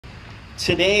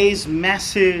Today's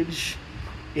message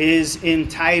is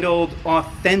entitled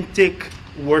Authentic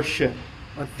Worship.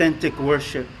 Authentic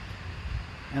Worship.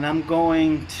 And I'm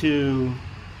going to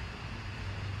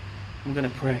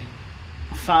pray.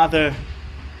 Father,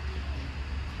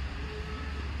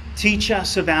 teach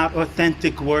us about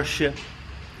authentic worship.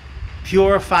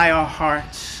 Purify our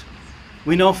hearts.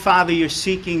 We know, Father, you're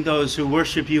seeking those who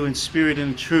worship you in spirit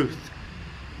and in truth.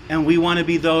 And we want to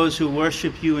be those who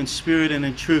worship you in spirit and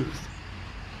in truth.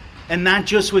 And not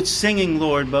just with singing,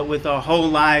 Lord, but with our whole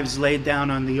lives laid down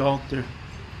on the altar.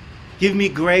 Give me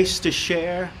grace to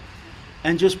share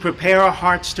and just prepare our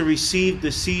hearts to receive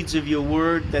the seeds of your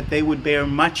word, that they would bear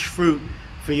much fruit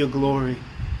for your glory.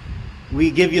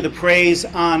 We give you the praise,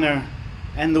 honor,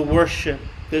 and the worship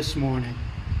this morning.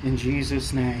 In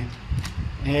Jesus' name,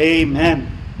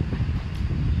 amen.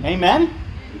 Amen?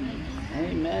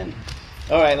 Amen.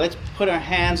 All right, let's put our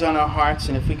hands on our hearts,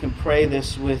 and if we can pray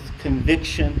this with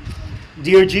conviction.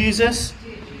 Dear Jesus,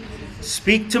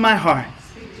 speak to my heart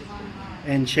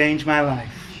and change my life.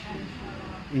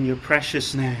 In your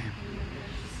precious name.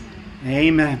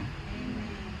 Amen.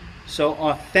 So,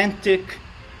 authentic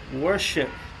worship.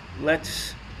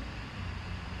 Let's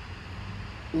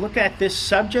look at this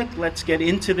subject. Let's get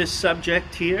into this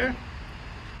subject here.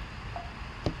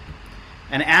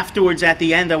 And afterwards, at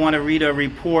the end, I want to read a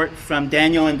report from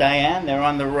Daniel and Diane. They're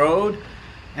on the road,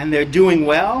 and they're doing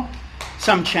well.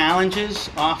 Some challenges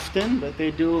often, but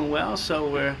they're doing well,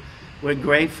 so we're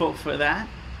grateful for that.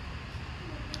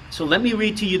 So let me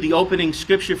read to you the opening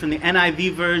scripture from the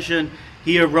NIV version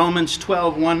here, Romans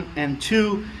 12, 1 and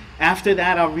 2. After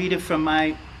that, I'll read it from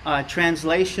my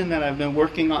translation that I've been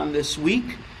working on this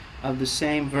week of the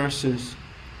same verses.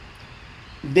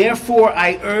 Therefore,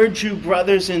 I urge you,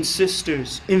 brothers and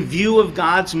sisters, in view of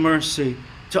God's mercy,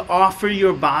 to offer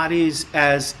your bodies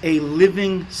as a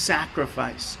living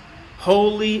sacrifice,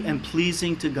 holy and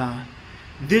pleasing to God.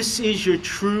 This is your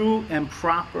true and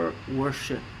proper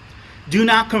worship. Do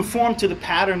not conform to the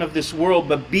pattern of this world,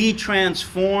 but be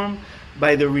transformed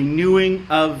by the renewing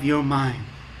of your mind.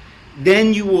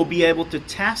 Then you will be able to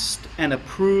test and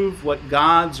approve what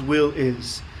God's will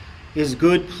is, his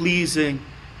good, pleasing,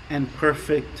 and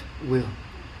perfect will.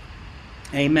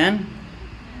 Amen.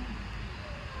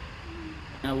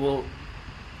 I will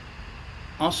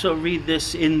also read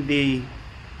this in the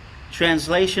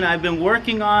translation I've been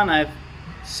working on. I've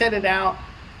set it out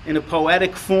in a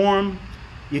poetic form.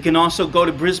 You can also go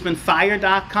to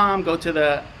BrisbaneFire.com, go to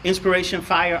the Inspiration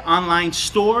Fire online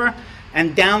store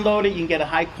and download it. You can get a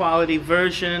high quality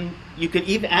version. You could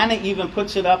even, Anna even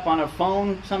puts it up on her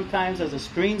phone sometimes as a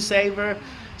screensaver.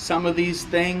 Some of these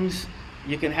things,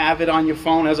 you can have it on your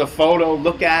phone as a photo,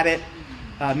 look at it,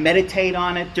 meditate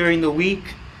on it during the week,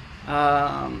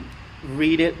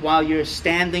 read it while you're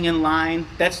standing in line.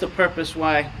 That's the purpose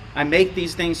why I make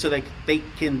these things, so that they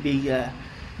can be,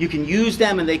 you can use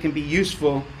them and they can be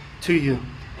useful to you.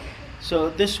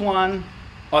 So this one,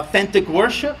 Authentic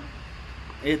Worship,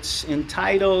 it's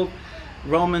entitled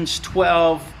Romans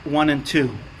 12, 1 and 2.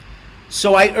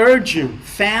 So I urge you,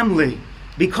 family,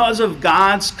 because of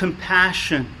God's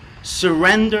compassion,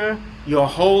 surrender your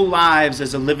whole lives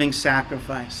as a living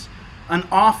sacrifice, an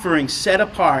offering set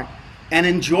apart and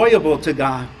enjoyable to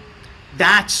God.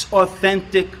 That's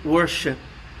authentic worship.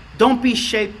 Don't be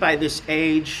shaped by this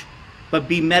age, but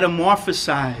be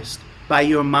metamorphosized by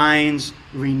your mind's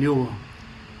renewal,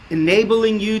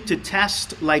 enabling you to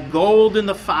test like gold in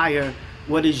the fire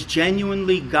what is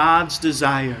genuinely God's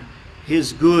desire,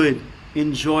 his good,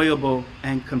 enjoyable,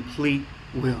 and complete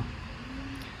will.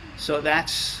 So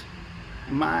that's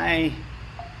my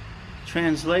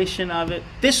translation of it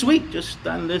this week, just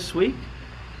done this week.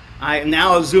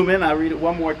 I'll zoom in, I'll read it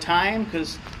one more time,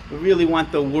 because we really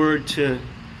want the word to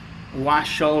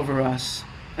wash over us.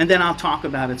 And then I'll talk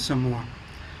about it some more.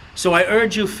 So I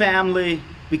urge you, family,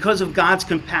 because of God's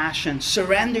compassion,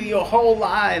 surrender your whole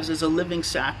lives as a living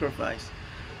sacrifice,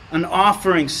 an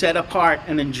offering set apart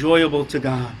and enjoyable to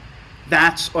God.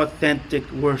 That's authentic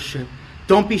worship.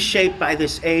 Don't be shaped by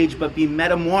this age, but be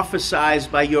metamorphosized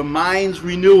by your mind's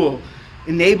renewal,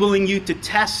 enabling you to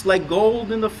test like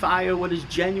gold in the fire what is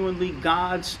genuinely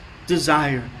God's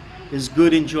desire, his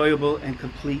good, enjoyable, and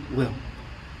complete will.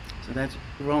 So that's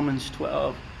Romans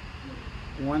 12,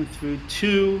 1 through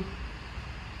 2.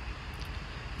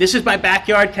 This is my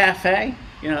backyard cafe.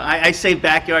 You know, I say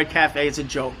backyard cafe, it's a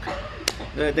joke.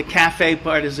 The cafe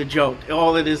part is a joke.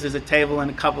 All it is a table and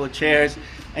a couple of chairs.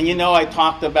 And you know, I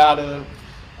talked about a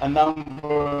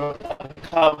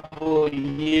couple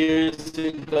years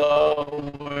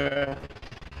ago where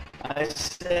I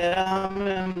said,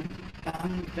 I'm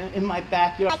in my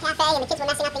backyard. Cafe, and the kids were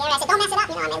messing up the area. I said, don't mess it up,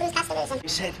 I may lose customers. He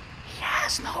said, he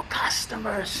has no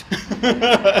customers.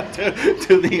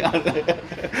 to the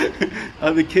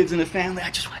other kids in the family, I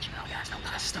just want you to know he has no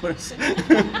customers.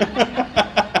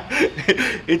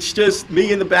 It's just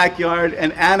me in the backyard,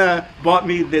 and Anna bought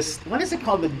me this, what is it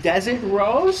called, the desert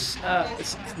rose?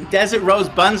 Desert rose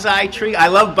bonsai tree. I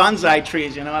love bonsai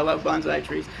trees, I love bonsai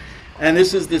trees. And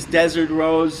this is this desert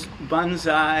rose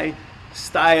bonsai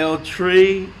style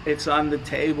tree. It's on the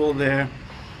table there.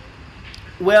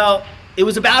 Well, it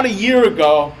was about a year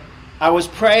ago. I was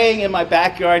praying in my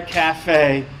backyard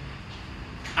cafe.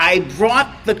 I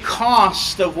brought the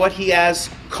cost of what he has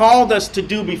called us to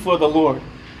do before the Lord.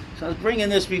 So I was bringing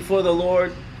this before the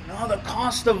Lord. The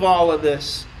cost of all of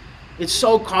this. It's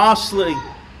so costly.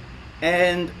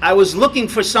 And I was looking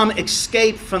for some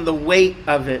escape from the weight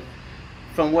of it,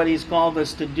 from what he's called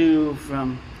us to do,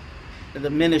 from the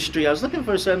ministry. I was looking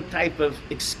for some type of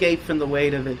escape from the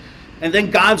weight of it. And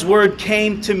then God's word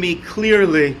came to me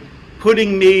clearly,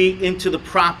 putting me into the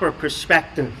proper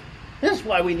perspective. This is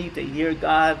why we need to hear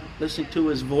God, listen to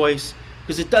his voice,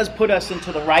 because it does put us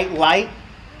into the right light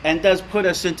and does put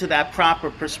us into that proper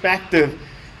perspective.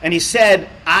 And he said,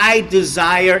 I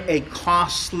desire a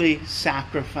costly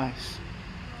sacrifice.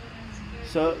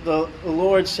 So the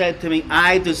Lord said to me,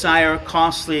 I desire a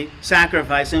costly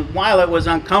sacrifice. And while it was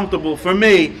uncomfortable for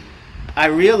me, I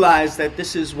realized that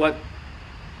this is what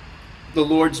the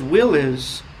Lord's will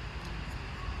is.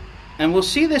 And we'll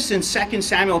see this in 2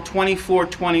 Samuel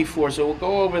 24:24. So we'll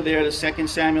go over there to 2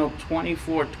 Samuel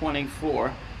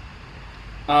 24:24.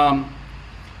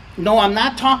 No, I'm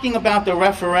not talking about the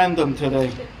referendum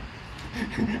today.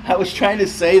 I was trying to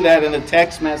say that in a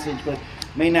text message, but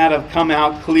may not have come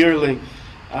out clearly.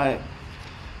 I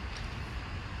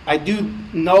do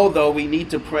know, though, we need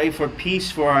to pray for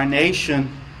peace for our nation,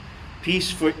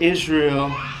 peace for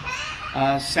Israel,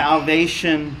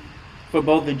 salvation for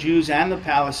both the Jews and the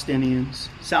Palestinians,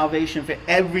 salvation for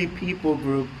every people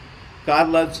group. God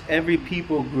loves every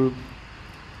people group.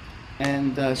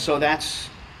 And so that's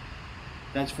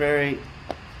very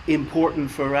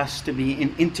important for us to be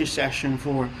in intercession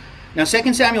for. Now,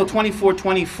 2 Samuel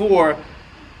 24:24,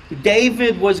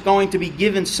 David was going to be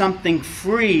given something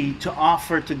free to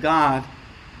offer to God.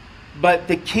 But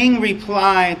the king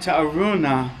replied to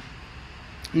Araunah,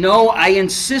 no, I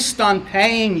insist on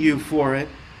paying you for it.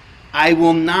 I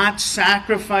will not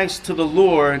sacrifice to the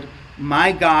Lord,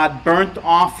 my God, burnt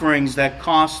offerings that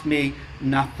cost me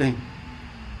nothing.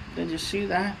 Did you see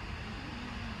that?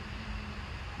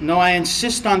 No, I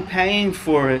insist on paying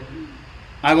for it.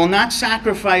 I will not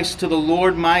sacrifice to the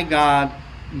Lord my God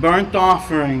burnt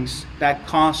offerings that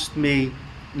cost me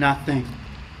nothing.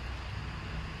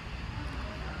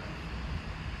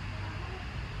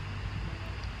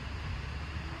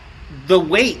 The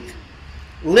weight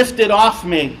lifted off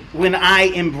me when I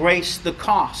embraced the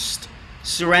cost,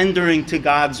 surrendering to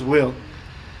God's will.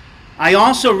 I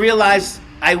also realized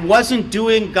I wasn't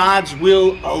doing God's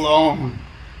will alone.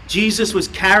 Jesus was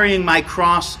carrying my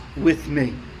cross with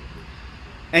me.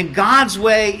 And God's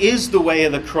way is the way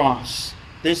of the cross.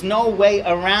 There's no way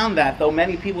around that, though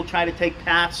many people try to take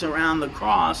paths around the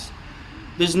cross.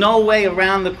 There's no way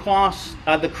around the cross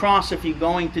if you're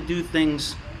going to do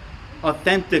things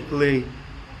authentically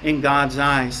in God's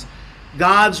eyes.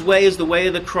 God's way is the way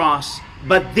of the cross,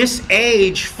 but this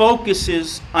age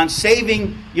focuses on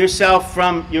saving yourself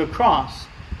from your cross.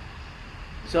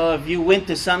 So if you went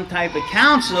to some type of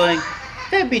counseling,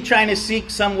 they'd be trying to seek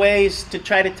some ways to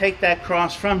try to take that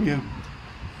cross from you.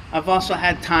 I've also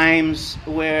had times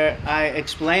where I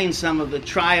explain some of the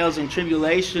trials and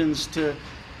tribulations to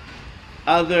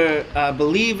other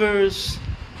believers,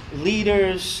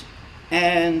 leaders,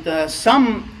 and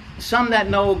some that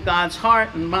know God's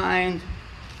heart and mind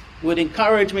would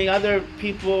encourage me. Other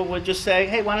people would just say,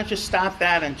 hey, why don't you stop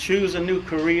that and choose a new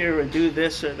career or do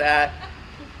this or that.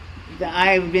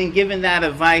 I've been given that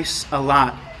advice a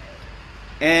lot.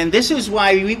 And this is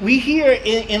why we hear,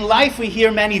 in life we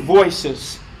hear many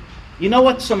voices. You know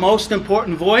what's the most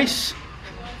important voice?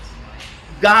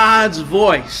 God's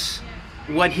voice.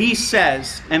 What he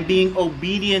says, and being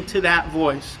obedient to that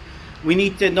voice. We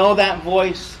need to know that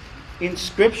voice in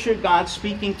Scripture, God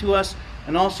speaking to us,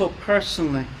 and also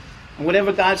personally. And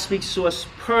whatever God speaks to us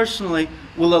personally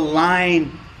will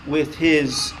align with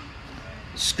his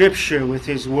Scripture, with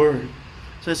his word.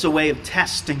 So it's a way of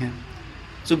testing him.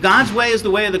 So God's way is the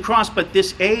way of the cross, but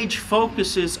this age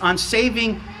focuses on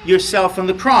saving yourself from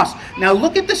the cross. Now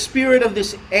look at the spirit of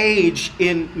this age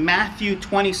in Matthew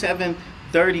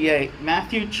 27:38.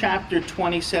 Matthew chapter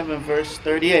 27, verse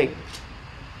 38.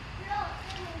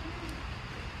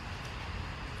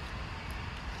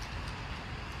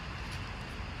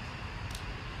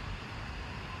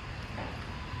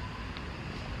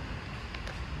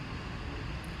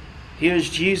 Here's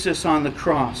Jesus on the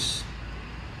cross.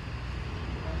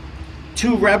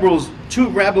 Two rebels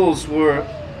were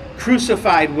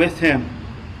crucified with him,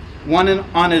 one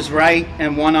on his right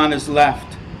and one on his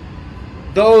left.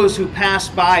 Those who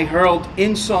passed by hurled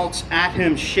insults at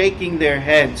him, shaking their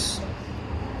heads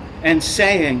and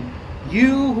saying,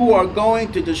 "You who are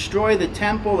going to destroy the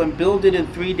temple and build it in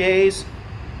 3 days,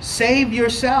 save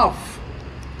yourself."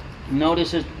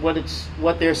 Notice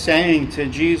what they're saying to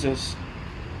Jesus.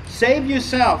 Save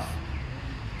yourself.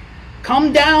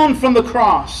 Come down from the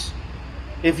cross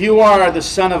if you are the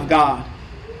Son of God.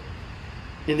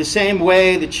 In the same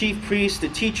way, the chief priests, the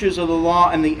teachers of the law,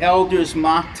 and the elders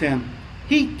mocked him.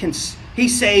 He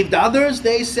saved others,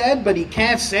 they said, but he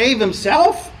can't save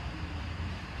himself.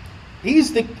 He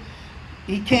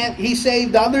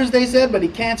saved others, they said, but he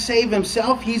can't save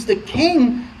himself. He's the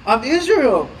King of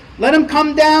Israel. Let him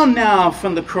come down now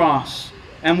from the cross,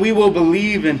 and we will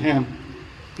believe in him.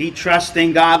 He trusts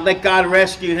in God. Let God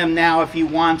rescue him now if he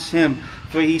wants him,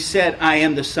 for he said, "I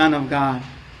am the Son of God."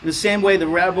 In the same way, the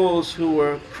rebels who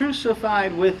were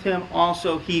crucified with him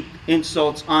also heaped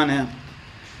insults on him.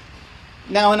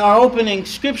 Now, in our opening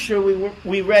scripture,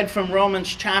 we read from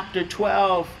Romans chapter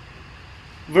 12,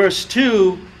 verse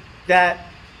 2, that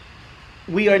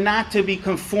we are not to be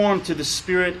conformed to the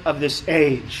spirit of this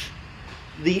age.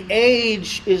 The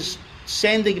age is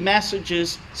sending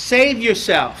messages: save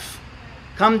yourself,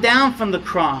 come down from the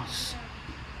cross,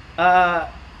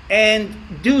 and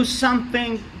do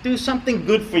something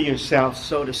good for yourself,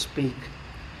 so to speak.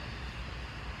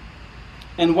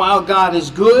 And while God is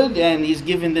good and He's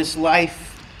given us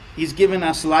life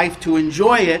to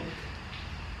enjoy it,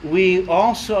 we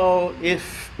also,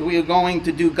 if we are going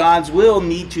to do God's will,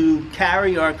 need to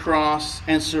carry our cross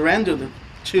and surrender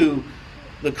to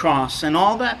the cross and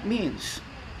all that means.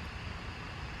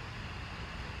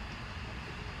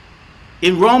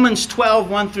 In Romans 12,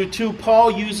 1 through 2,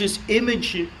 Paul uses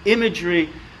imagery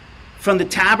from the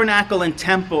tabernacle and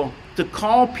temple to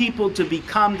call people to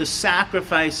become the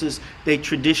sacrifices they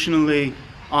traditionally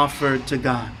offered to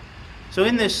God. So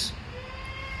in these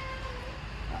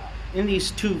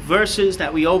two verses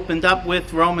that we opened up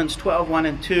with, Romans 12, 1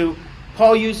 and 2,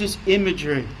 Paul uses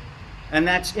imagery. And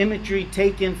that's imagery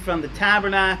taken from the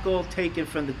tabernacle, taken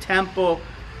from the temple.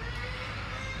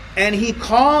 And he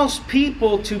calls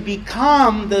people to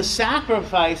become the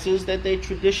sacrifices that they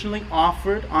traditionally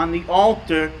offered on the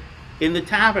altar in the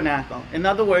tabernacle. In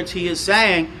other words, he is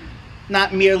saying,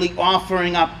 not merely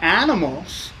offering up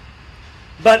animals,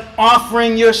 but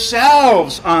offering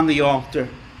yourselves on the altar.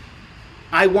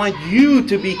 I want you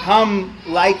to become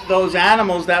like those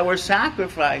animals that were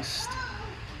sacrificed.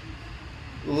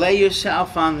 Lay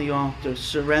yourself on the altar.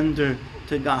 Surrender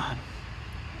to God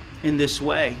in this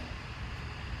way.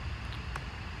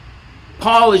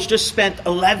 Paul has just spent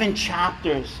 11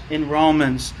 chapters in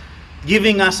Romans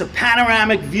giving us a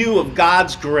panoramic view of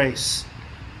God's grace.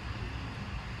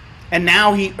 And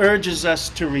now he urges us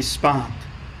to respond.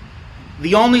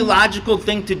 The only logical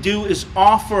thing to do is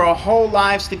offer our whole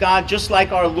lives to God, just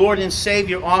like our Lord and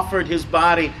Savior offered his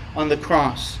body on the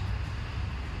cross.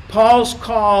 Paul's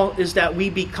call is that we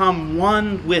become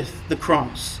one with the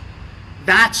cross.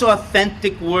 That's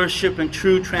authentic worship and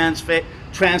true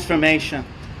transformation.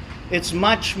 It's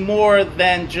much more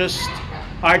than just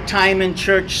our time in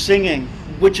church singing,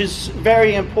 which is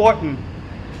very important.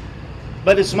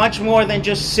 But it's much more than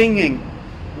just singing.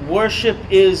 Worship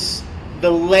is the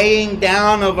laying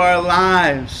down of our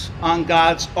lives on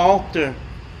God's altar,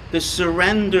 the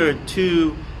surrender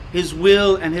to his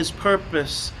will and his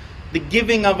purpose, the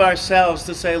giving of ourselves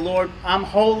to say, Lord, I'm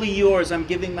wholly yours. I'm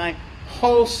giving my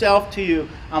whole self to you.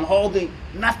 I'm holding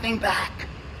nothing back.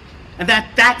 And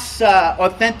that's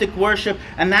authentic worship,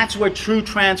 and that's where true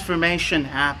transformation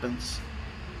happens.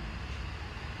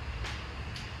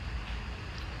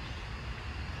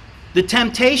 The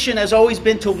temptation has always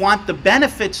been to want the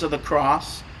benefits of the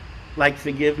cross, like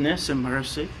forgiveness and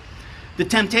mercy. The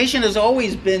temptation has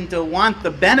always been to want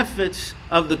the benefits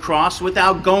of the cross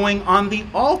without going on the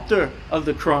altar of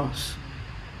the cross.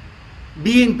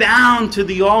 Being bound to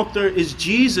the altar is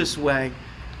Jesus' way.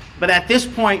 But at this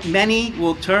point, many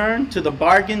will turn to the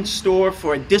bargain store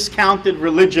for a discounted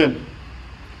religion.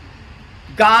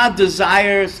 God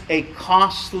desires a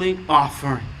costly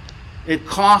offering. It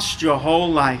costs your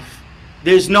whole life.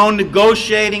 There's no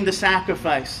negotiating the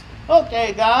sacrifice.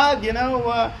 Okay, God,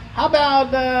 how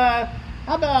about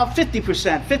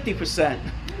 50%? 50%.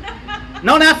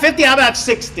 No, not 50. How about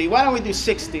 60? Why don't we do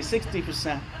 60?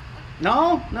 60%.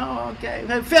 No, okay.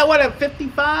 What?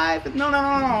 55? No.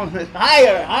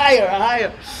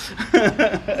 Higher.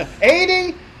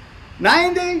 80?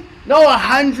 90? No,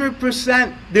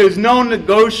 100%. There's no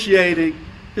negotiating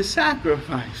the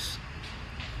sacrifice.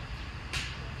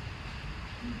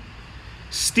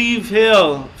 Steve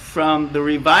Hill from the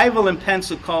revival in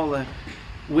Pensacola,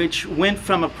 which went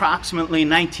from approximately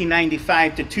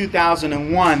 1995 to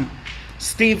 2001,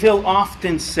 Steve Hill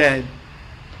often said,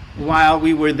 while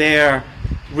we were there,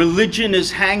 religion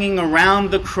is hanging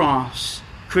around the cross.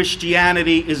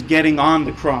 Christianity is getting on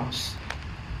the cross.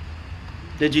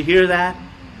 Did you hear that?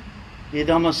 He'd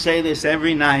almost say this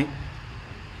every night.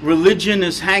 Religion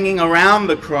is hanging around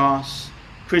the cross.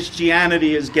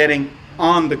 Christianity is getting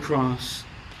on the cross.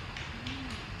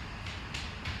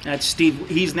 That's Steve.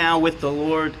 He's now with the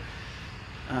Lord.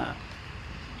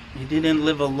 He didn't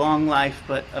live a long life,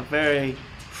 but a very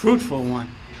fruitful one.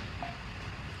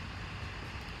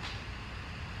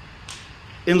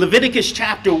 In Leviticus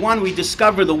chapter 1, we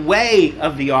discover the way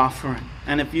of the offering.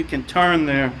 And if you can turn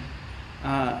there,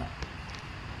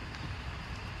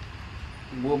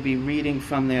 we'll be reading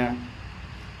from there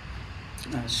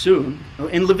soon.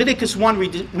 In Leviticus 1,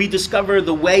 we discover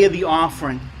the way of the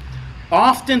offering.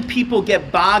 Often people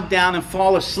get bogged down and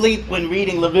fall asleep when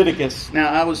reading Leviticus. Now,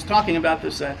 I was talking about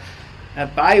this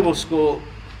at Bible school.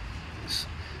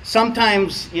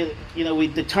 Sometimes, we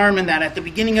determine that at the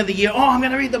beginning of the year, I'm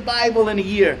going to read the Bible in a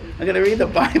year. I'm going to read the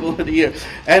Bible in a year.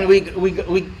 And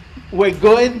we're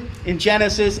good in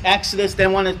Genesis, Exodus.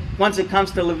 Then once it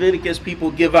comes to Leviticus,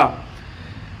 people give up.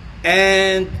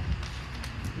 And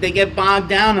they get bogged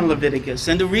down in Leviticus.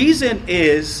 And the reason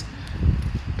is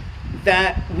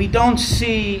that we don't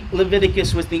see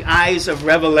Leviticus with the eyes of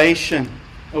revelation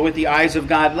or with the eyes of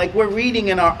God. Like we're reading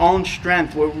in our own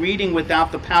strength. We're reading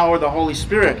without the power of the Holy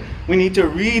Spirit. We need to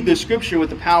read the Scripture with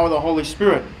the power of the Holy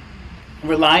Spirit,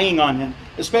 relying on Him,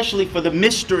 especially for the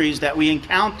mysteries that we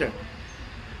encounter.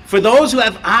 For those who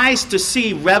have eyes to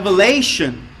see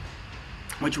revelation,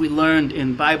 which we learned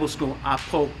in Bible school,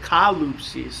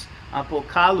 apocalypsis.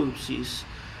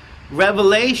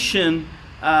 Revelation,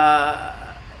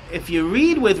 if you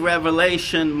read with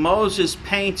Revelation, Moses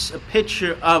paints a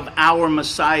picture of our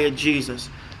Messiah, Jesus.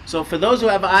 So for those who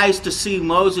have eyes to see,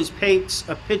 Moses paints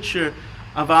a picture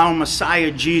of our Messiah,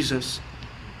 Jesus.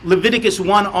 Leviticus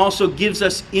 1 also gives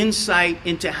us insight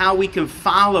into how we can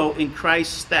follow in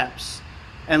Christ's steps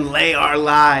and lay our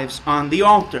lives on the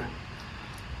altar.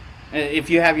 If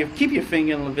you have keep your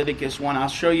finger in Leviticus 1. I'll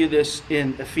show you this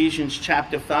in Ephesians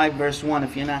chapter 5, verse 1,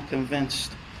 if you're not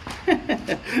convinced.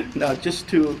 No, just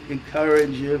to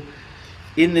encourage you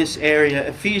in this area.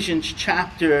 Ephesians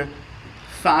chapter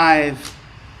 5,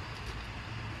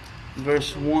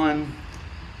 verse 1.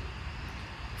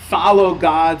 Follow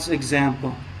God's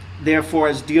example, therefore,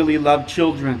 as dearly loved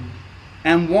children,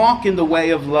 and walk in the way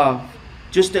of love,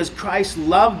 just as Christ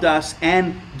loved us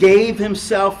and gave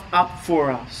Himself up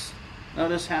for us.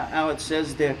 Notice how it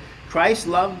says there, Christ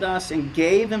loved us and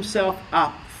gave Himself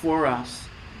up for us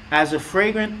as a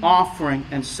fragrant offering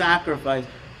and sacrifice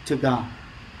to God.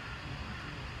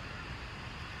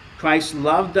 Christ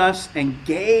loved us and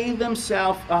gave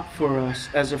Himself up for us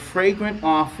as a fragrant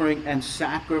offering and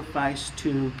sacrifice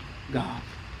to God.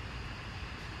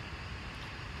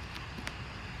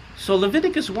 So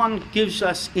Leviticus 1 gives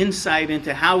us insight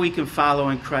into how we can follow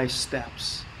in Christ's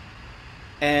steps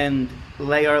and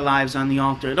lay our lives on the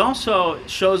altar. It also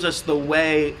shows us the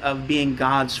way of being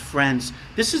God's friends.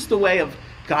 This is the way of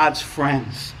God's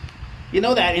friends. You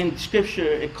know that in Scripture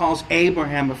it calls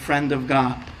Abraham a friend of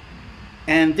God.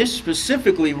 And this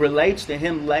specifically relates to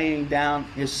him laying down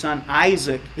his son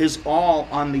Isaac, his all,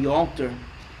 on the altar.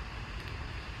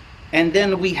 And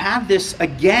then we have this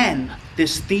again,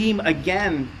 this theme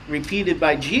again, repeated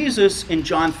by Jesus in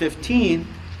John 15.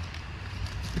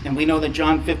 And we know that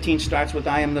John 15 starts with,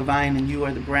 I am the vine and you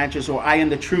are the branches, or I am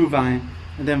the true vine.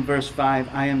 And then verse 5,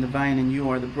 I am the vine and you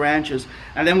are the branches.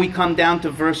 And then we come down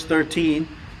to verse 13.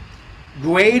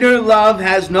 Greater love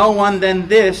has no one than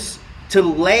this, to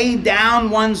lay down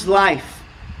one's life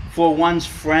for one's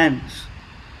friends.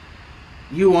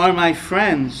 You are my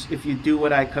friends if you do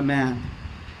what I command.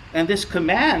 And this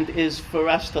command is for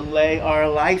us to lay our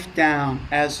life down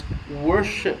as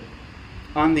worship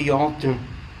on the altar.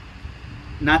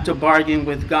 Not to bargain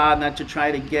with God, not to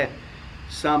try to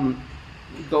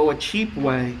go a cheap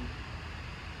way,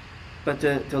 but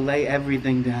to lay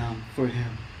everything down for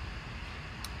Him.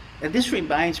 And this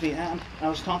reminds me, I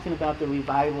was talking about the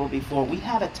revival before. We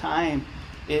had a time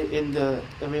in the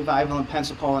revival in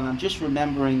Pensacola, and I'm just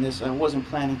remembering this. I wasn't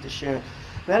planning to share it.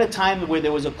 We had a time where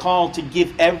there was a call to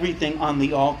give everything on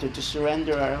the altar, to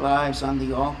surrender our lives on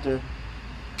the altar.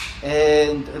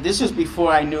 And this is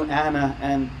before I knew Anna,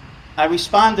 and I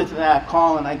responded to that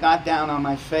call, and I got down on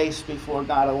my face before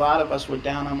God. A lot of us were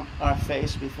down on our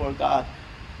face before God.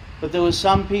 But there was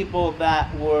some people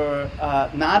that were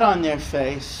not on their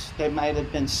face. They might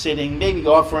have been sitting, maybe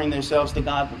offering themselves to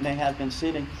God, but they have been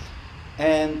sitting.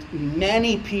 And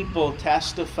many people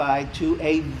testified to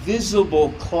a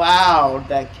visible cloud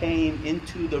that came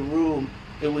into the room.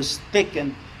 It was thick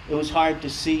and it was hard to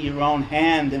see your own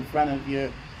hand in front of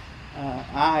your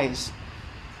eyes.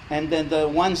 And then the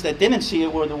ones that didn't see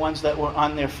it were the ones that were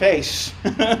on their face.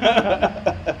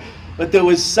 But there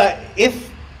was, if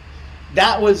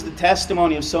that was the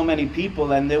testimony of so many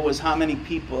people, and there was how many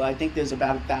people? I think there's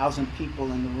about 1,000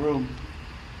 people in the room.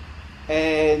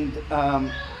 And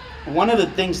one of the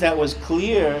things that was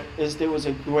clear is there was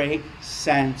a great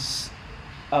sense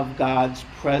of God's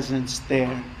presence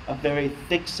there, a very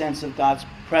thick sense of God's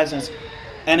presence.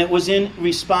 And it was in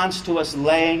response to us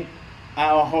laying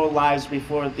our whole lives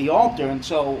before the altar. And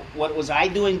so what was I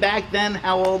doing back then?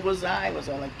 How old was I? Was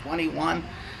I like 21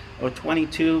 or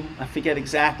 22? I forget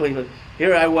exactly, but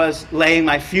here I was laying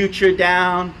my future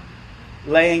down,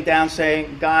 laying down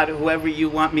saying, God, whoever you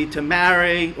want me to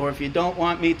marry, or if you don't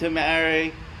want me to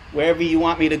marry, wherever you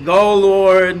want me to go,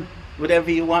 Lord, whatever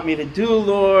you want me to do,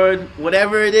 Lord,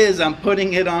 whatever it is, I'm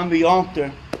putting it on the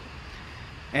altar.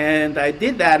 And I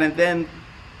did that, and then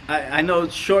I know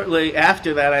shortly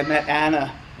after that I met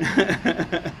Anna.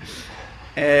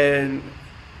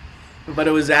 But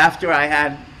it was after I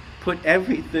had put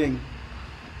everything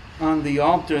on the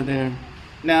altar there.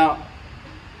 Now,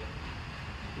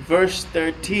 verse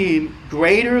 13,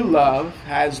 greater love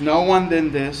has no one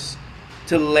than this,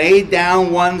 to lay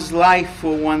down one's life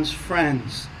for one's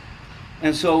friends.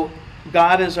 And so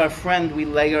God is our friend. We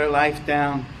lay our life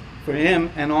down for him,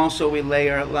 and also we lay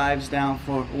our lives down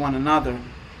for one another.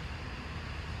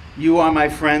 You are my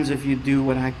friends if you do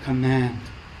what I command.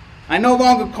 I no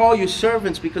longer call you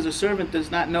servants, because a servant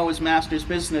does not know his master's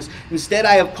business. Instead,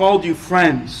 I have called you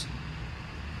friends.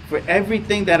 For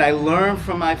everything that I learned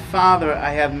from my Father,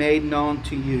 I have made known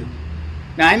to you.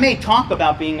 Now, I may talk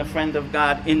about being a friend of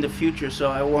God in the future,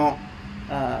 so I won't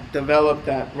develop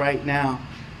that right now.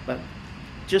 But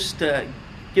just to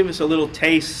give us a little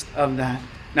taste of that.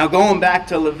 Now, going back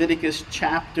to Leviticus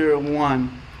chapter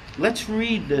 1, let's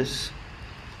read this,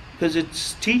 because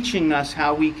it's teaching us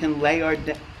how we can lay our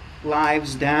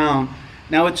lives down.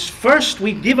 Now, it's first,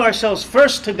 we give ourselves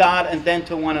first to God and then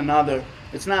to one another.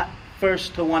 It's not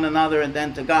first to one another and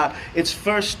then to God. It's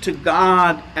first to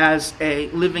God as a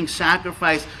living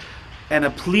sacrifice and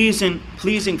a pleasing,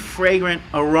 fragrant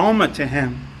aroma to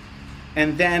him.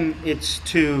 And then it's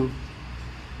to,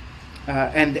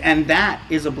 and that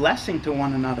is a blessing to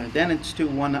one another. Then it's to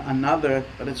one another,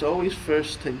 but it's always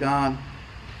first to God.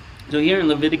 So here in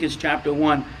Leviticus chapter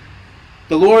 1,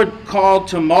 the Lord called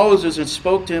to Moses and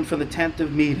spoke to him from the tent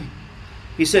of meeting.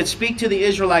 He said, speak to the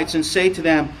Israelites and say to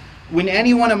them, when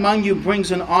anyone among you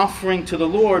brings an offering to the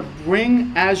Lord,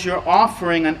 bring as your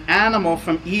offering an animal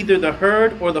from either the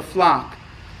herd or the flock.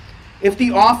 If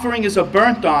the offering is a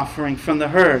burnt offering from the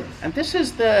herd, and this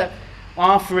is the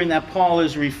offering that Paul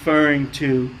is referring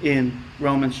to in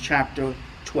Romans chapter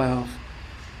 12.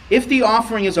 If the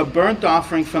offering is a burnt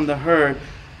offering from the herd,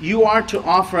 you are to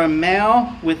offer a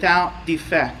male without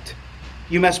defect.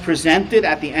 You must present it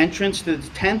at the entrance to the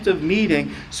tent of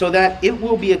meeting so that it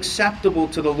will be acceptable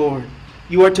to the Lord.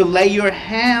 You are to lay your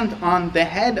hand on the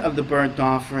head of the burnt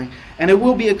offering, and it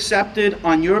will be accepted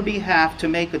on your behalf to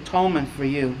make atonement for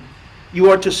you. You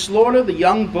are to slaughter the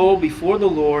young bull before the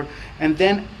Lord, and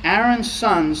then Aaron's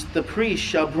sons, the priests,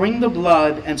 shall bring the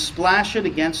blood and splash it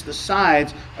against the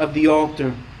sides of the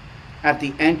altar at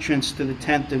the entrance to the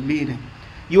tent of meeting.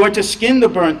 You are to skin the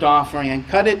burnt offering and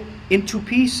cut it into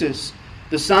pieces.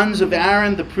 The sons of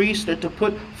Aaron, the priest, are to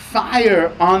put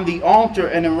fire on the altar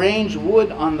and arrange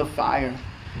wood on the fire.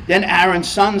 Then Aaron's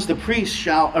sons, the priests,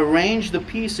 shall arrange the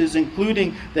pieces,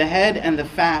 including the head and the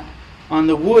fat, on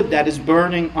the wood that is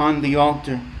burning on the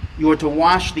altar. You are to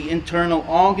wash the internal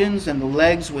organs and the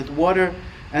legs with water,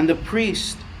 and the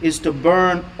priest is to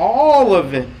burn all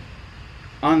of it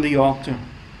on the altar.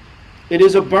 It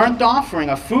is a burnt offering,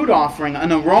 a food offering,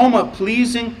 an aroma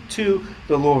pleasing to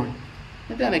the Lord.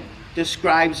 And then it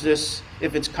describes this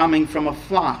if it's coming from a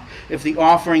flock. If the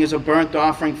offering is a burnt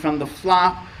offering from the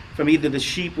flock, from either the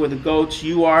sheep or the goats,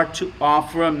 you are to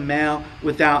offer a male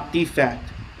without defect.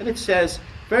 And it says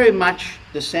very much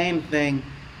the same thing.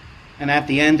 And at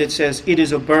the end it says, it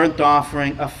is a burnt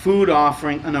offering, a food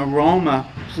offering, an aroma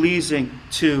pleasing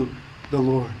to the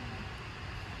Lord.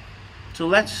 So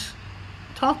let's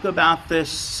talk about this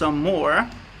some more.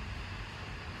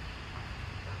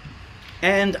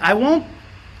 And I won't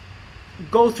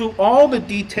go through all the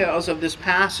details of this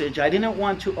passage. I didn't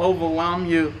want to overwhelm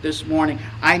you this morning.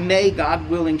 I may, God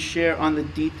willing, share on the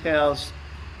details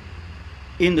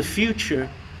in the future.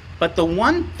 But the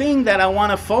one thing that I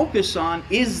want to focus on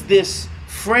is this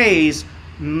phrase,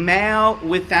 male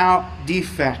without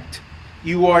defect.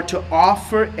 You are to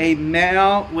offer a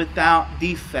male without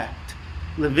defect.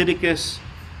 Leviticus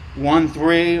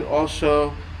 1:3.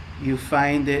 Also, you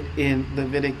find it in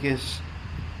Leviticus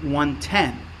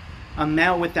 1:10. A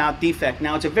male without defect.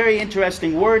 Now, it's a very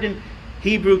interesting word in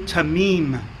Hebrew,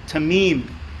 tamim. Tamim.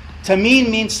 Tamim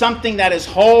means something that is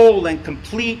whole and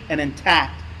complete and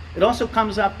intact. It also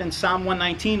comes up in Psalm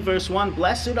 119, verse 1.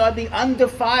 Blessed are the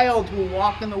undefiled who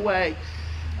walk in the way,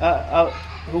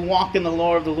 who walk in the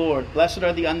law of the Lord. Blessed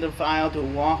are the undefiled who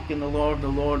walk in the law of the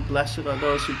Lord. Blessed are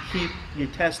those who keep your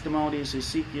testimonies, who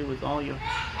seek you with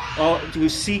who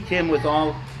seek Him with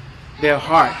all their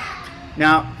heart.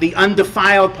 Now, the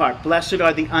undefiled part. Blessed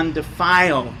are the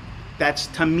undefiled. That's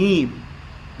tamim,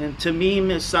 and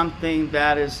tamim is something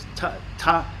that is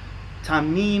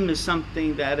tamim is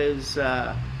something that is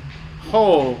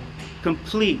whole,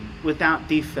 complete, without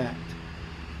defect.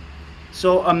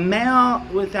 So a male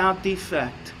without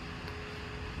defect.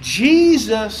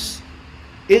 Jesus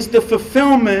is the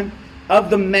fulfillment of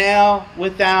the male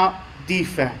without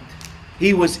defect.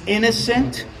 He was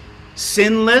innocent,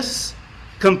 sinless,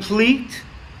 complete,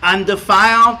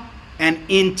 undefiled, and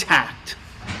intact.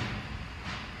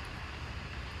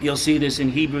 You'll see this in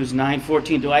Hebrews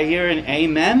 9:14. Do I hear an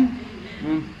amen?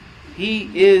 He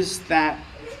is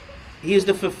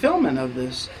the fulfillment of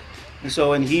this. And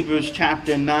so in Hebrews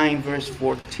chapter 9, verse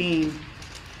 14,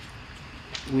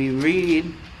 we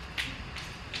read,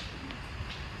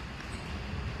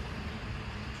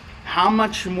 how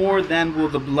much more then will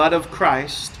the blood of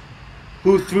Christ,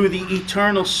 who through the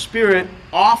eternal Spirit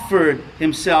offered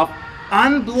Himself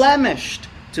unblemished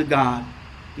to God.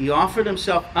 He offered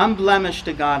Himself unblemished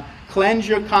to God. Cleanse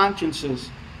your consciences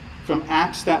from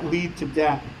acts that lead to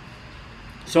death,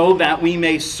 so that we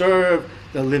may serve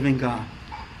the living God.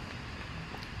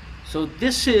 So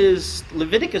this is,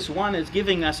 Leviticus 1 is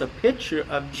giving us a picture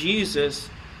of Jesus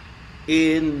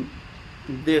in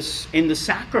the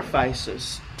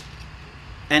sacrifices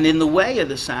and in the way of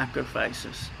the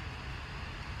sacrifices.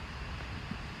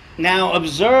 Now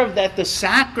observe that the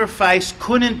sacrifice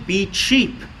couldn't be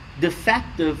cheap,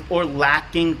 defective, or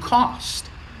lacking cost.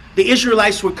 The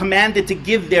Israelites were commanded to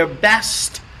give their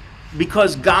best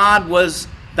because God was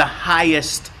the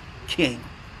highest king.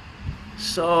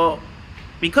 So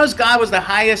because God was the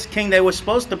highest king, they were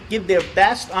supposed to give their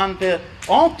best on the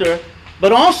altar,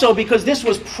 but also because this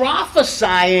was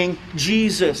prophesying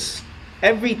Jesus.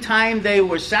 Every time they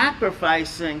were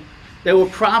sacrificing, they were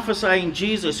prophesying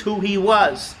Jesus, who He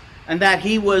was, and that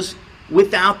He was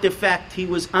without defect. He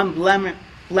was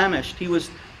unblemished. He was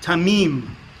tamim.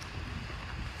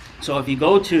 So if you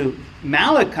go to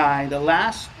Malachi, the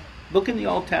last book in the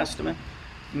Old Testament,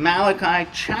 Malachi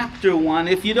chapter 1.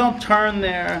 If you don't turn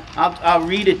there, I'll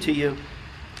read it to you.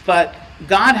 But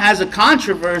God has a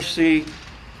controversy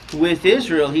with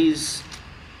Israel. He's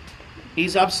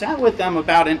upset with them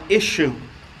about an issue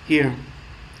here.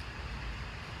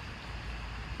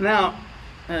 Now,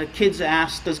 kids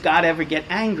ask, does God ever get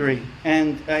angry?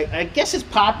 And I guess it's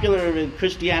popular in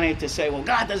Christianity to say, well,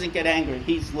 God doesn't get angry.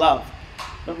 He's love.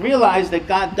 But realize that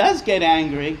God does get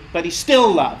angry, but He still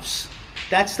loves.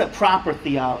 That's the proper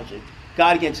theology.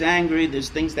 God gets angry. There's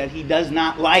things that He does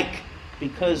not like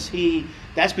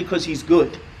that's because He's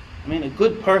good. I mean, a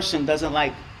good person doesn't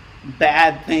like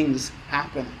bad things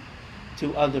happening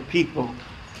to other people.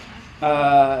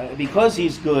 Because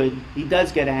He's good, He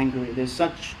does get angry. There's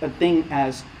such a thing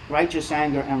as righteous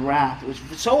anger and wrath. It was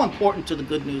so important to the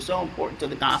good news, so important to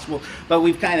the gospel, but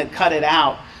we've kind of cut it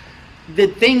out. The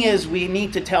thing is, we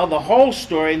need to tell the whole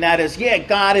story, and that is,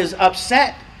 God is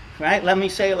upset. Right? Let me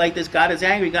say it like this. God is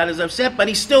angry, God is upset, but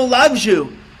He still loves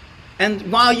you.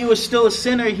 And while you were still a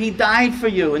sinner, He died for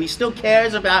you, and He still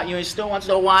cares about you, and He still wants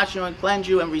to wash you and cleanse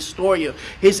you and restore you.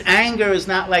 His anger is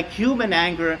not like human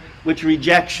anger, which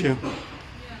rejects you.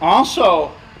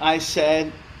 Also, I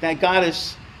said that God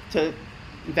is, to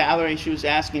Valerie, she was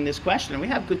asking this question, and we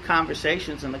have good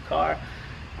conversations in the car.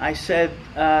 I said,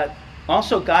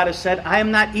 also God has said, I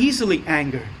am not easily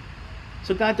angered.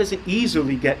 So God doesn't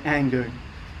easily get angered.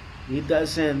 He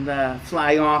doesn't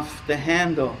fly off the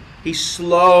handle. He's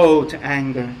slow to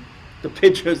anger. The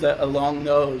picture is a long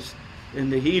nose. In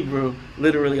the Hebrew,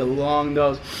 literally a long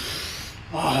nose.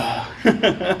 Oh.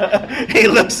 He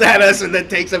looks at us and then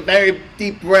takes a very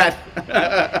deep breath.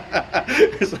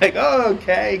 It's like, oh,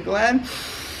 okay, Glenn.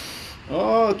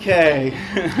 Okay.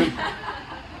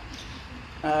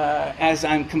 as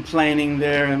I'm complaining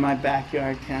there in my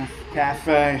backyard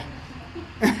cafe.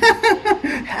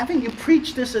 Haven't you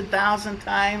preached this 1,000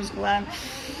 times, Glenn?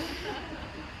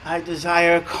 I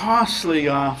desire a costly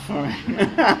offering.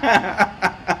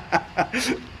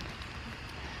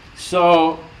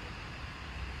 So,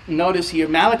 notice here,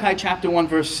 Malachi chapter 1,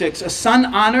 verse 6. A son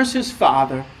honors his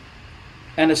father,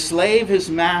 and a slave his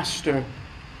master.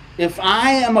 If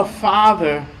I am a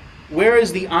father, where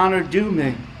is the honor due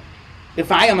me?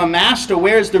 If I am a master,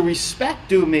 where is the respect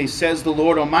due me, says the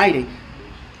Lord Almighty.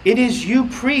 It is you,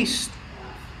 priests,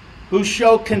 who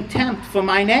show contempt for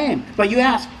my name. But you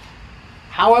ask,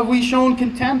 how have we shown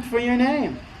contempt for your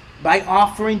name? By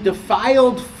offering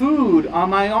defiled food on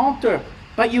my altar.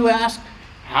 But you ask,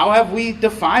 how have we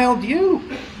defiled you?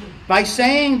 By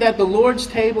saying that the Lord's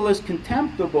table is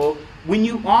contemptible when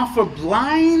you offer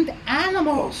blind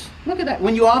animals. Look at that.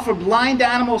 When you offer blind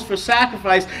animals for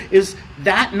sacrifice, is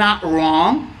that not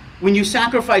wrong? When you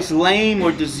sacrifice lame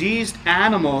or diseased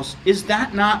animals, is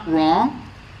that not wrong?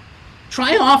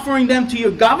 Try offering them to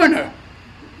your governor.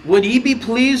 Would he be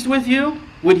pleased with you?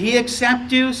 Would he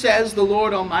accept you, says the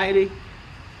Lord Almighty?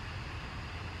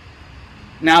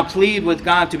 Now plead with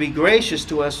God to be gracious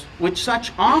to us. With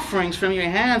such offerings from your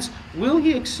hands, will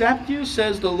he accept you,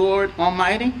 says the Lord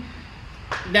Almighty?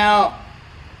 Now,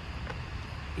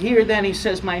 here then he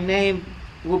says, my name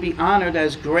will be honored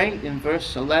as great in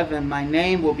verse 11. My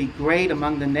name will be great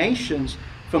among the nations,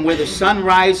 from where the sun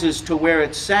rises to where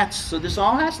it sets. So this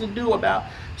all has to do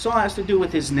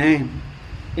with his name.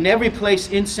 In every place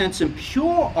incense and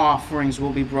pure offerings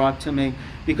will be brought to me,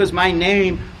 because my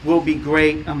name will be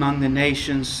great among the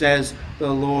nations, says the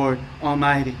Lord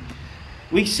Almighty.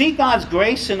 We see God's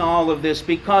grace in all of this,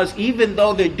 because even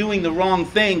though they're doing the wrong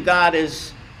thing, God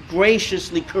is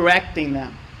graciously correcting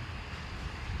them.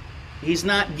 He's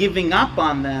not giving up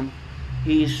on them.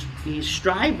 He's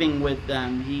striving with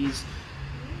them. He's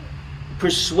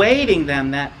persuading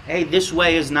them that, hey, this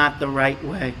way is not the right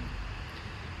way.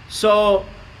 So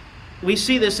we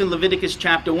see this in Leviticus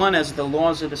chapter 1 as the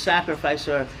laws of the sacrifice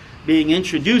are being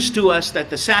introduced to us, that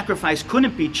the sacrifice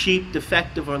couldn't be cheap,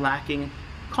 defective, or lacking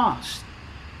cost.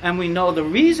 And we know the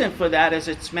reason for that is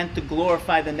it's meant to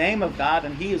glorify the name of God,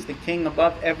 and he is the king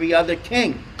above every other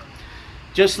king.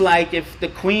 Just like if the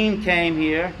queen came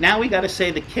here, now we got to say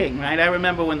the king, right? I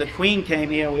remember when the queen came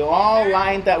here, we were all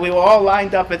lined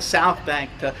up at South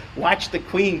Bank to watch the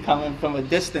queen coming from a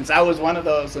distance. I was one of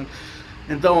those, and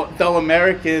though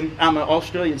American, I'm an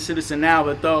Australian citizen now,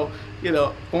 but though,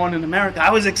 born in America, I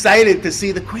was excited to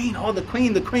see the queen. Oh, the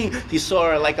queen. You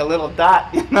saw her like a little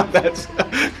dot, that's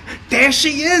there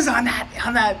she is on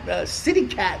that city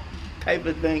cat type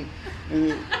of thing.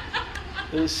 And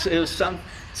it was some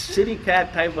city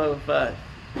cat type of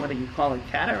what do you call it,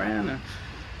 catamaran,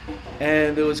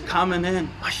 and it was coming in.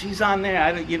 Oh, she's on there.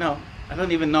 I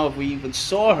don't even know if we even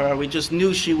saw her. We just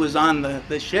knew she was on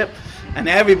the ship, and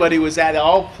everybody was at the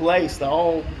whole place, the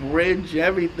whole bridge,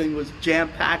 everything was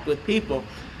jam-packed with people.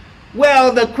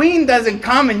 Well, the queen doesn't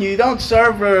come, and you don't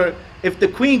serve her. If the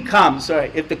queen comes,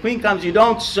 you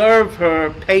don't serve her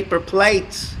paper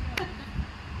plates,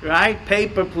 right?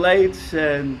 Paper plates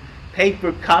and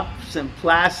paper cups and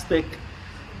plastic.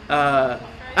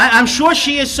 I'm sure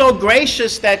she is so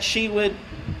gracious that she would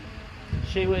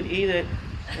eat it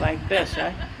like this,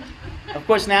 right? Of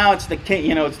course, now it's the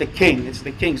king. It's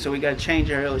the king. So we got to change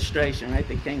our illustration, right?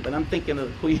 The king. But I'm thinking of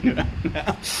the queen right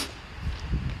now.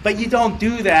 But you don't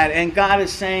do that, and God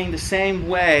is saying the same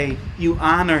way you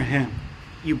honor him.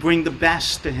 You bring the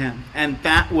best to him, and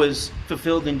that was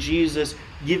fulfilled in Jesus,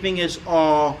 giving his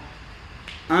all,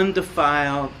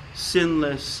 undefiled,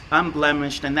 sinless,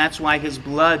 unblemished, and that's why his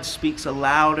blood speaks a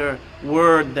louder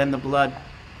word than the blood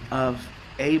of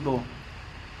Abel.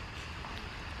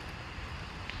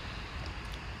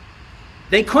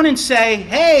 They couldn't say,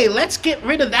 hey, let's get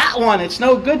rid of that one. It's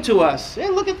no good to us. Hey,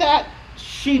 look at that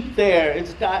sheep there.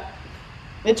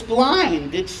 It's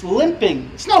blind. It's limping.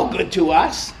 It's no good to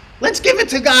us. Let's give it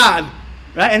to God.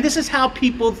 Right? And this is how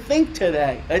people think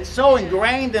today. It's so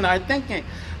ingrained in our thinking.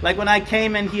 Like when I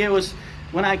came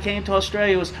to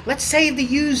Australia, it was, let's save the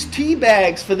used tea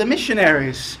bags for the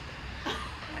missionaries.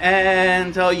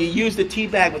 And so you use the tea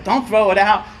bag, but don't throw it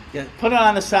out. You put it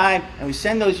on the side, and we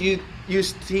send those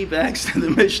used tea bags to the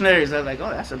missionaries. I was like, oh,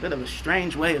 that's a bit of a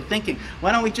strange way of thinking.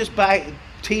 Why don't we just buy,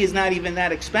 tea is not even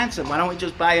that expensive. Why don't we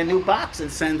just buy a new box and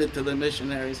send it to the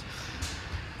missionaries?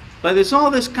 But there's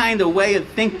all this kind of way of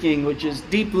thinking which is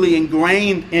deeply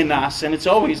ingrained in us, and it's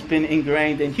always been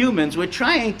ingrained in humans. We're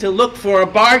trying to look for a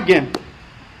bargain.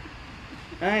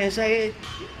 Right? It's like,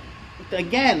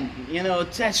 again,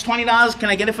 that's $20. Can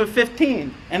I get it for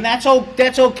 15? And that's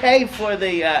okay for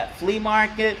the flea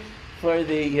market, for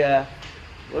the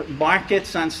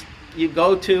markets you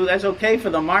go to. That's okay for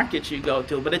the markets you go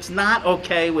to, but it's not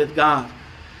okay with God.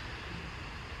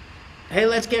 Hey,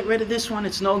 let's get rid of this one.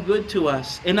 It's no good to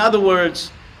us. In other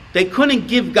words, they couldn't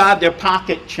give God their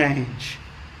pocket change.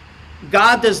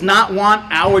 God does not want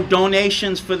our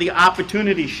donations for the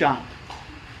opportunity shop.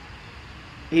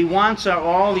 He wants our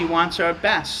all. He wants our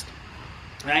best.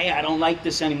 Hey, I don't like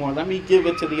this anymore. Let me give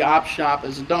it to the op shop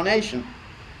as a donation.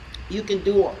 You can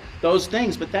do those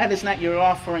things, but that is not your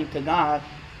offering to God.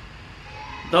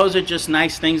 Those are just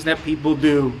nice things that people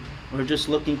do. We're just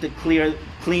looking to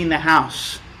clean the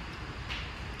house.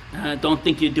 Don't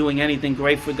think you're doing anything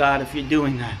great for God if you're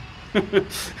doing that.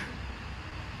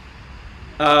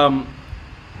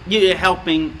 You're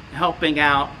helping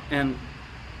out, and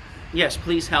yes,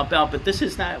 please help out. But this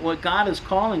is not what God is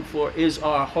calling for. Is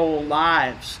our whole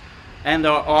lives and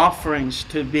our offerings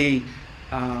to be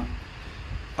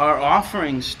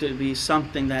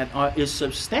something that is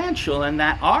substantial and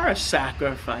that are a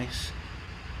sacrifice.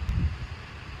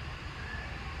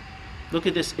 Look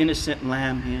at this innocent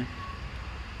lamb here.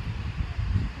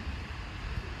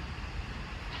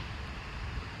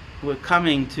 We're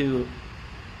coming to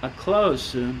a close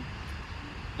soon.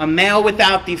 A male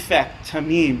without defect,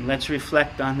 tamim. Let's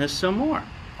reflect on this some more.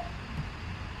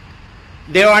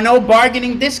 There are no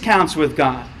bargaining discounts with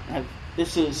God.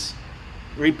 This is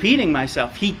repeating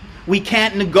myself. We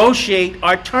can't negotiate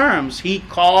our terms. He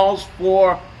calls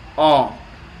for all.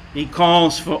 He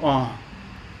calls for all.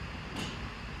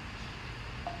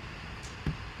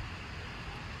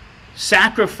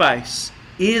 Sacrifice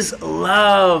is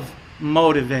love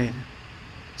motivated.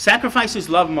 Sacrifice is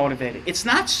love motivated. It's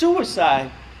not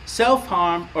suicide,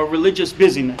 self-harm, or religious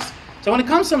busyness. So when it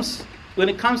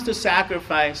comes to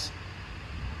sacrifice,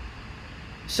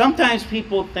 sometimes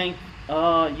people think,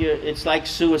 it's like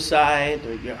suicide,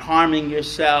 or you're harming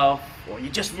yourself, or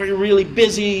you're just really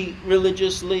busy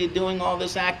religiously doing all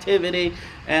this activity,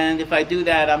 and if I do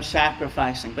that, I'm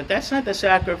sacrificing. But that's not the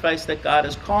sacrifice that God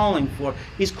is calling for.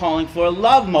 He's calling for a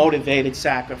love-motivated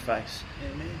sacrifice.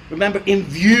 Amen. Remember, in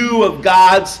view of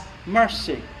God's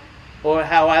mercy, or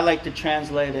how I like to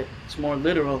translate it, it's more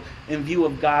literal, in view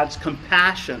of God's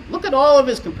compassion. Look at all of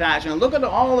His compassion. Look at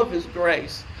all of His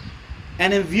grace.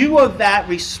 And in view of that,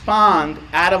 respond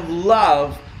out of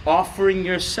love, offering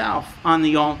yourself on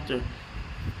the altar.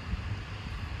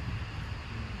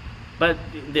 But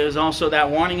there's also that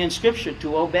warning in Scripture,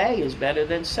 to obey is better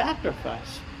than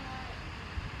sacrifice.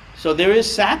 So there is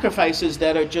sacrifices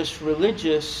that are just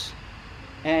religious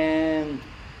and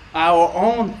our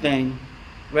own thing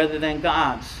rather than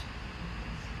God's.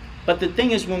 But the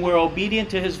thing is, when we're obedient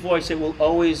to His voice, it will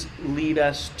always lead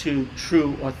us to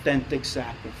true, authentic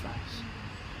sacrifice.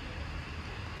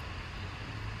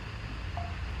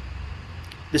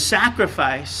 The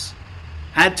sacrifice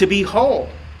had to be whole,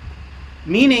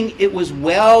 meaning it was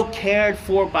well cared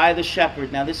for by the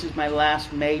shepherd. Now, this is my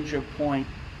last major point.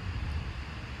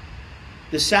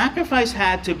 The sacrifice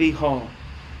had to be whole,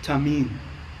 tamim,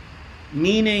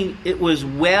 meaning it was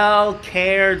well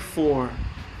cared for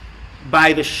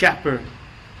by the shepherd.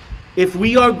 If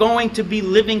we are going to be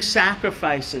living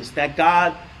sacrifices that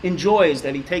God enjoys,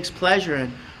 that He takes pleasure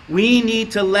in, we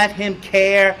need to let Him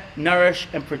care, nourish,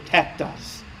 and protect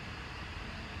us.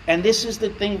 And this is the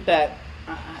thing that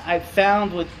I've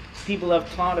found with people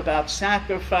have taught about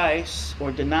sacrifice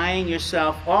or denying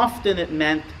yourself. Often it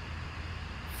meant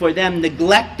for them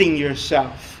neglecting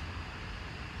yourself.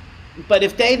 But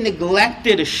if they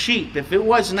neglected a sheep, if it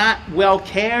was not well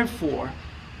cared for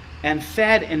and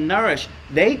fed and nourished,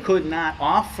 they could not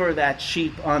offer that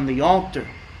sheep on the altar.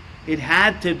 It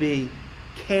had to be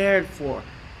cared for,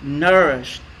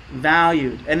 nourished,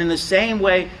 valued. And in the same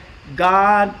way,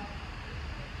 God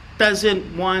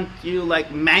doesn't want you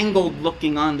like mangled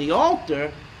looking on the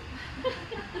altar.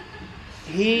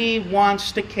 He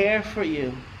wants to care for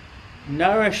you,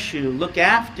 nourish you, look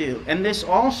after you. And this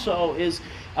also is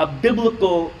a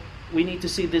biblical, we need to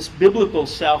see this biblical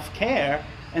self-care,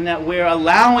 and that we're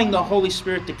allowing the Holy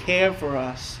Spirit to care for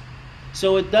us.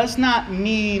 So it does not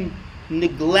mean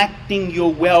neglecting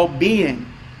your well-being.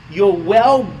 Your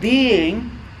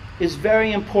well-being is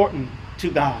very important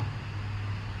to God.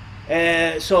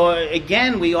 So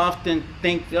again, we often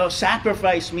think,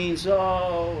 sacrifice means,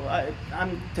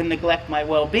 I'm to neglect my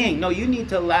well-being. No, you need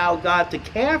to allow God to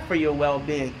care for your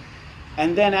well-being.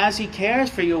 And then as He cares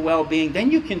for your well-being,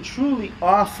 then you can truly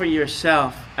offer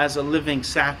yourself as a living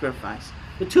sacrifice.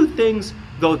 The two things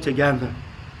go together.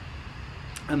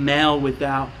 A male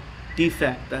without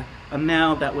defect, a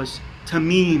male that was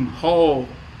tamim, whole.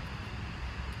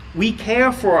 We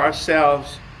care for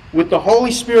ourselves with the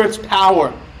Holy Spirit's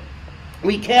power.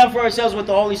 We care for ourselves with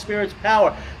the Holy Spirit's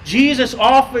power. Jesus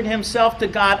offered himself to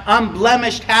God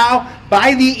unblemished. How?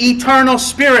 By the eternal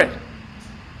Spirit.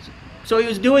 So he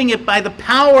was doing it by the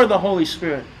power of the Holy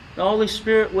Spirit. The Holy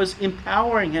Spirit was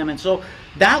empowering him. And so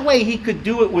that way he could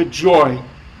do it with joy.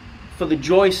 For the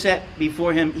joy set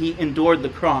before him, he endured the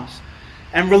cross.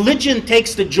 And religion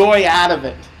takes the joy out of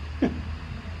it.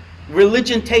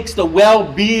 Religion takes the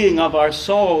well-being of our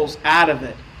souls out of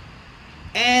it.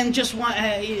 And just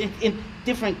in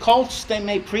different cults, they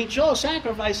may preach, oh,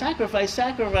 sacrifice, sacrifice,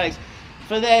 sacrifice.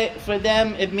 For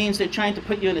them, it means they're trying to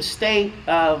put you in a state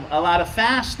of a lot of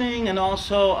fasting and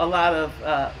also a lot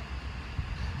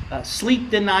of sleep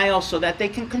denial so that they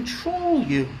can control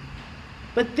you.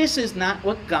 But this is not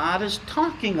what God is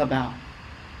talking about.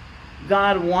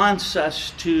 God wants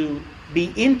us to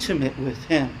be intimate with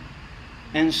him.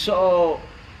 And so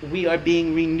we are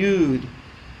being renewed.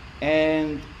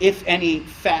 And if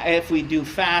we do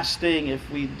fasting, if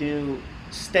we do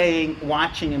staying,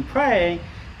 watching, and praying,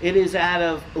 it is out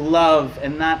of love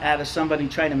and not out of somebody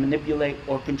trying to manipulate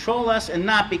or control us, and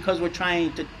not because we're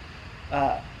trying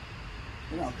to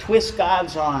twist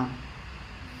God's arm.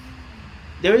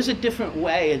 There is a different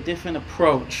way, a different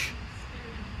approach.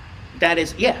 That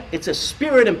is, it's a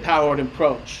spirit-empowered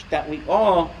approach that we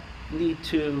all need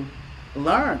to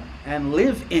learn and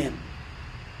live in.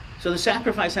 So the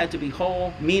sacrifice had to be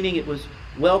whole, meaning it was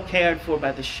well cared for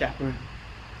by the shepherd.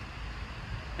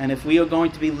 And if we are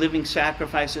going to be living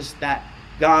sacrifices that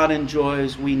God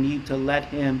enjoys, we need to let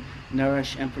him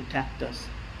nourish and protect us.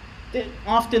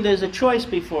 Often there's a choice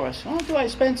before us. Oh, do I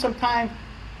spend some time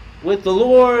with the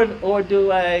Lord, or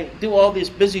do I do all this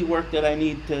busy work that I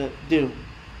need to do?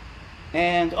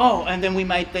 And then we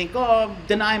might think,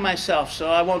 deny myself, so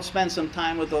I won't spend some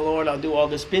time with the Lord, I'll do all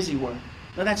this busy work.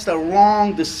 No, that's the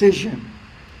wrong decision.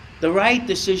 The right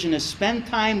decision is spend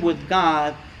time with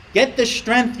God, get the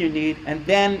strength you need, and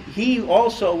then he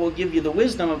also will give you the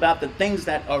wisdom about the things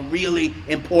that are really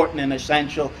important and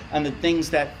essential, and the things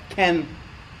that can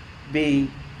be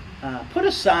put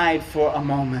aside for a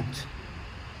moment.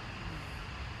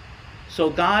 So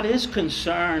God is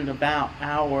concerned about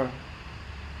our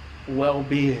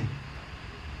well-being.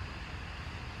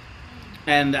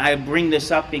 And I bring this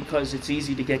up because it's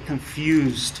easy to get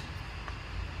confused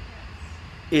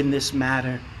in this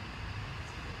matter.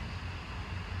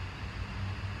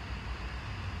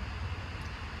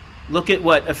 Look at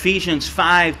what Ephesians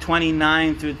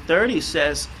 5:29 through 30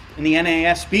 says in the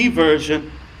NASB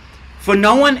version. For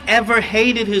no one ever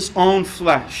hated his own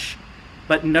flesh,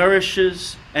 but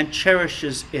nourishes and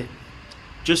cherishes it,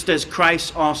 just as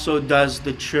Christ also does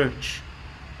the church,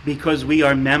 because we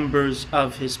are members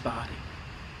of his body.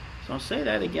 So I'll say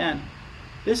that again.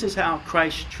 This is how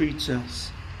Christ treats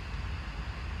us.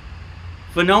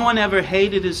 For no one ever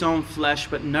hated his own flesh,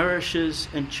 but nourishes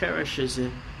and cherishes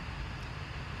it,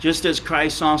 just as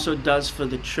Christ also does for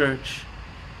the church,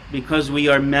 because we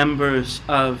are members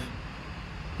of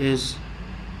his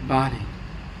body.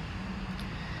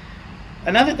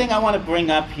 Another thing I want to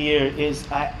bring up here is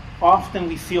often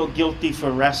we feel guilty for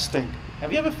resting.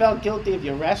 Have you ever felt guilty if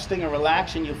you're resting or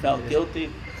relaxing? You felt guilty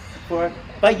for it?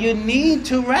 But you need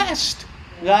to rest.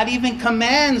 God even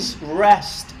commands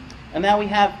rest. And now we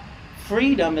have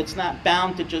freedom. It's not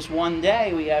bound to just one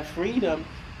day. We have freedom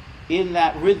in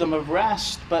that rhythm of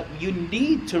rest. But you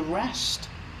need to rest.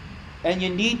 And you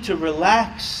need to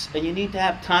relax. And you need to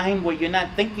have time where you're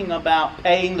not thinking about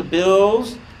paying the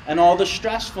bills and all the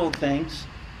stressful things.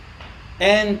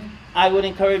 And I would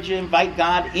encourage you to invite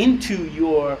God into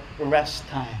your rest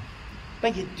time.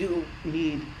 But you do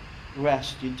need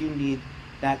rest. You do need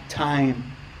that time.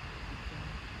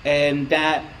 And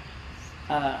that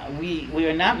we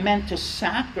are not meant to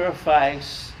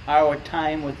sacrifice our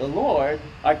time with the Lord.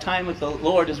 Our time with the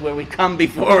Lord is where we come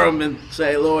before him and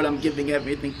say, Lord, I'm giving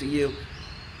everything to you.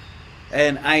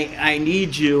 And I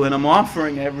need you, and I'm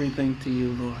offering everything to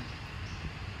you, Lord.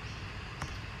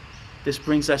 This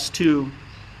brings us to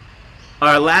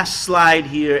our last slide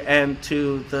here and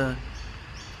to the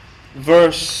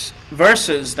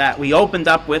verses that we opened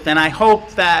up with. And I hope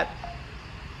that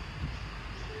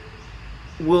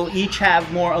we'll each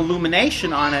have more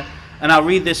illumination on it. And I'll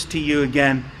read this to you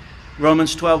again.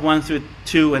 Romans 12:1 through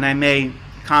 2, and I may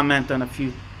comment on a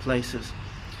few places.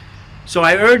 So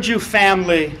I urge you,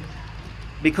 family,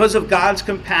 because of God's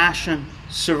compassion,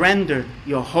 surrender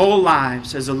your whole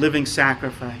lives as a living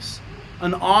sacrifice,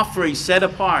 an offering set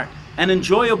apart and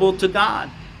enjoyable to God.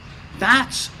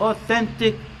 That's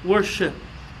authentic worship.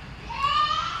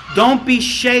 Don't be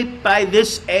shaped by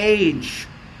this age.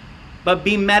 but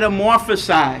be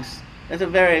metamorphosized. That's a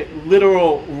very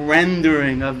literal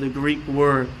rendering of the Greek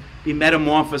word, be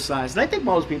metamorphosized. And I think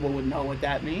most people would know what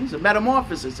that means. A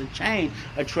metamorphosis, a change,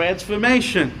 a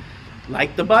transformation,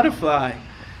 like the butterfly,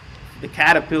 the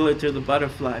caterpillar to the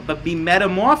butterfly. But be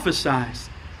metamorphosized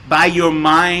by your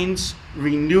mind's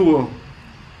renewal,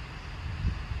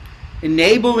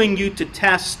 enabling you to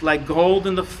test like gold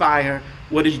in the fire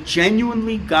what is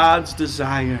genuinely God's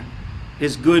desire,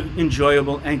 His good,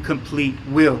 enjoyable, and complete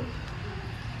will.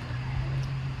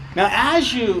 Now,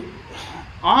 as you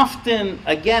often,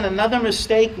 again, another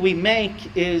mistake we make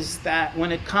is that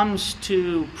when it comes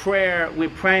to prayer, we're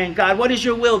praying, God, what is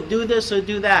your will? Do this or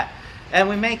do that. And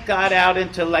we make God out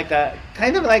into like a,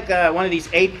 kind of like one of these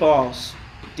 8 balls.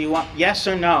 Do you want yes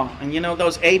or no? And you know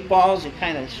those 8 balls, you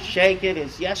kind of shake it.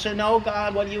 It's yes or no,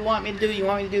 God, what do you want me to do? You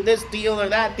want me to do this deal or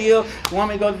that deal? You want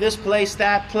me to go to this place,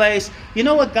 that place? You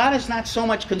know what? God is not so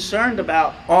much concerned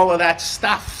about all of that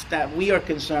stuff that we are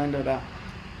concerned about.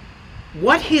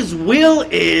 What His will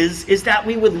is that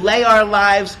we would lay our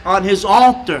lives on His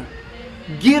altar.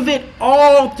 Give it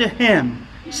all to Him.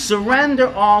 Surrender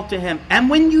all to Him. And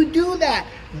when you do that,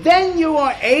 then you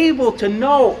are able to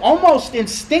know almost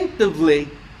instinctively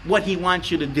what He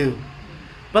wants you to do.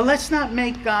 But let's not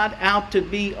make God out to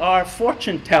be our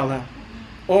fortune teller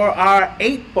or our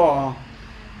 8 ball,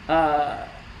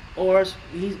 or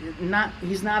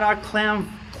He's not our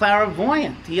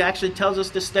clairvoyant. He actually tells us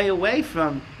to stay away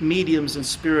from mediums and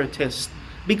spiritists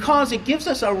because it gives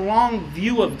us a wrong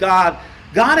view of God.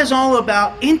 God is all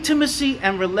about intimacy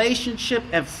and relationship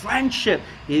and friendship.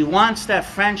 He wants that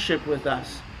friendship with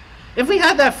us. If we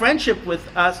had that friendship with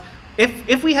us,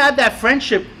 if we had that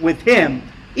friendship with Him,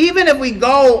 even if we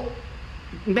go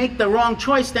make the wrong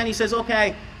choice, then He says,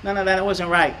 okay, no, that wasn't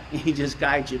right. He just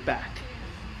guides you back.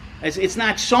 It's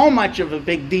not so much of a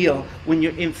big deal when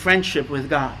you're in friendship with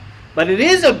God. But it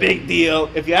is a big deal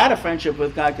if you're out of friendship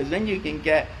with God, because then you can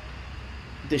get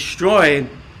destroyed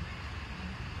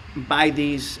by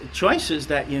these choices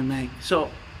that you make. So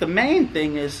the main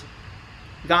thing is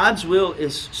God's will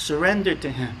is surrender to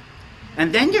Him.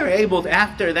 And then you're able to,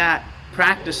 after that,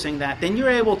 practicing that, then you're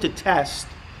able to test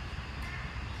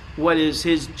what is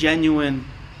His genuine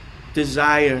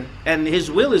desire. And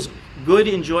His will is good,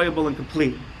 enjoyable, and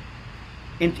complete.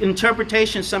 In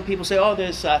interpretation, some people say, oh,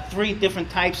 there's 3 different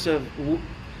types of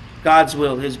God's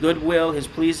will. His good will, His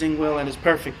pleasing will, and His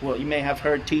perfect will. You may have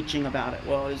heard teaching about it.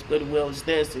 Well, His good will is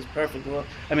this, His perfect will.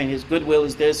 His good will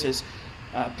is this, His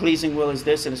pleasing will is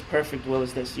this, and His perfect will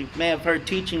is this. You may have heard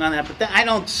teaching on that, but I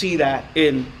don't see that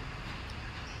in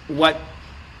what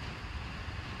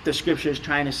the Scripture is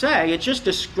trying to say. It's just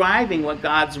describing what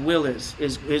God's will is.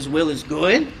 His will is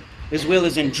good. His will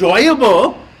is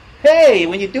enjoyable. Hey,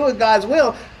 when you do God's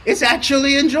will, it's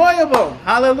actually enjoyable.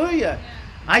 Hallelujah.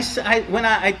 When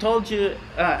I told you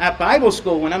at Bible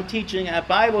school, when I'm teaching at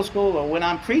Bible school or when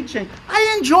I'm preaching,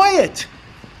 I enjoy it.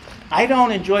 I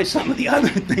don't enjoy some of the other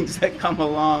things that come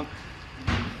along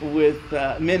with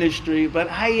ministry, but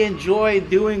I enjoy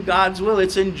doing God's will.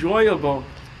 It's enjoyable.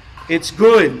 It's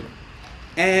good.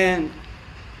 And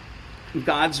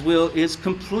God's will is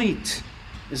complete.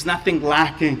 There's nothing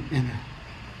lacking in it.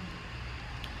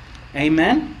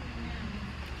 Amen?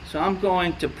 So I'm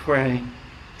going to pray.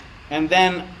 And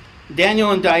then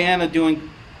Daniel and Diane are doing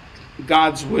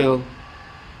God's will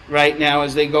right now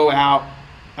as they go out.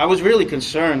 I was really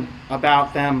concerned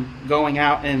about them going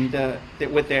out and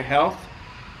with their health.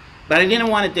 But I didn't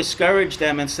want to discourage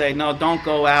them and say, no, don't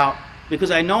go out. Because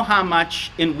I know how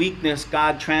much in weakness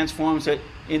God transforms it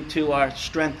into our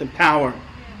strength and power.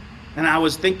 And I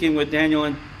was thinking with Daniel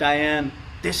and Diane,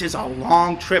 this is a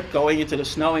long trip going into the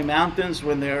snowy mountains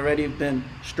when they've already been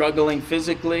struggling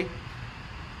physically.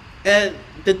 And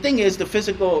the thing is, the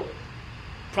physical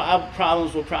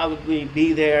problems will probably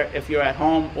be there if you're at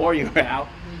home or you're out.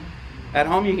 At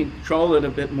home you can control it a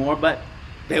bit more, but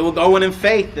they were going in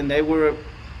faith and they were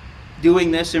doing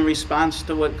this in response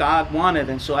to what God wanted.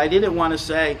 And so I didn't want to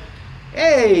say,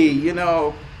 hey, even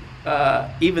though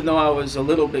I was a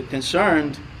little bit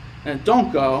concerned,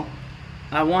 don't go.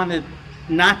 I wanted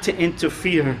not to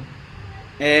interfere.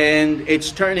 And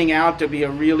it's turning out to be a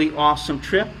really awesome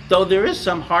trip, though there is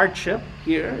some hardship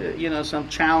here, some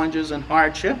challenges and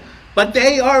hardship, but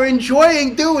they are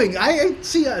enjoying doing. I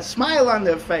see a smile on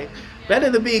their face. Better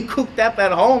than being cooped up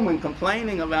at home and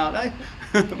complaining about,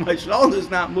 my shoulder's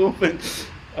not moving.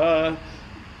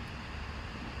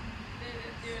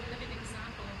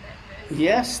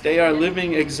 Yes, they are a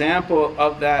living example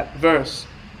of that verse.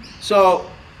 So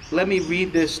let me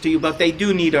read this to you, but they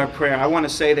do need our prayer. I want to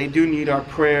say they do need our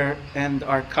prayer and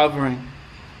our covering.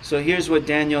 So here's what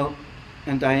Daniel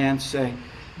and Diane say.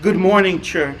 Good morning,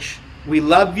 church. We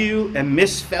love you and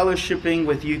miss fellowshipping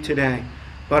with you today.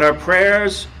 But our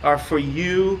prayers are for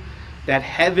you that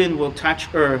heaven will touch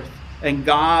earth and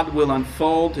God will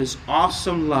unfold his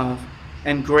awesome love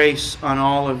and grace on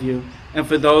all of you and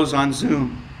for those on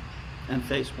Zoom and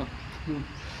Facebook.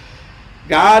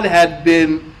 God had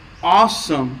been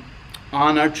awesome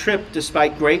on our trip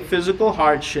despite great physical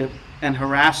hardship and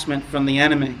harassment from the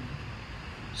enemy.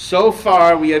 So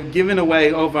far, we have given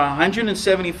away over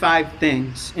 175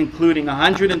 things, including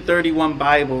 131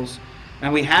 Bibles,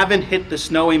 and we haven't hit the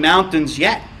snowy mountains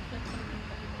yet.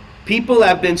 People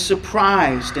have been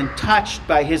surprised and touched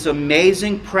by his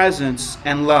amazing presence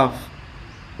and love.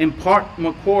 In Port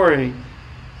Macquarie,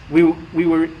 we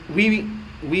were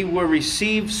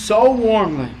received so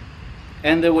warmly,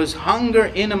 and there was hunger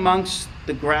in amongst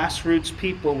the grassroots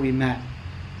people we met.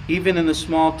 Even in the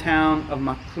small town of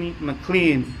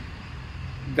McLean,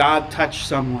 God touched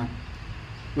someone.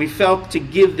 We felt to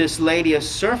give this lady a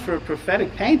surfer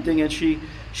prophetic painting, and she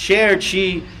shared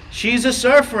she's a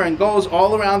surfer and goes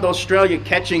all around Australia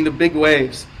catching the big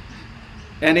waves.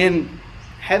 And in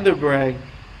Heatherbrae,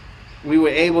 we were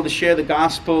able to share the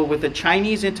gospel with a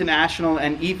Chinese international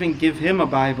and even give him a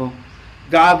Bible.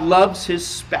 God loves his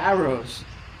sparrows.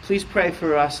 Please pray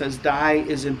for us as Di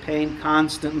is in pain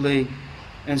constantly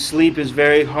and sleep is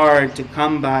very hard to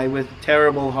come by with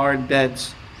terrible hard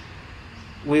beds.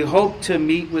 We hope to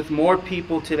meet with more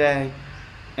people today,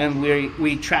 and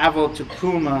we travel to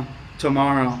Puma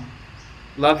tomorrow.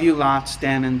 Love you lots,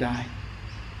 Dan and Di.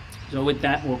 So with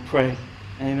that, we'll pray.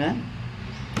 Amen.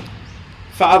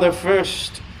 Father,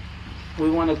 first,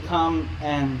 we want to come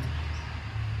and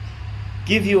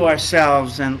give you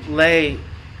ourselves and lay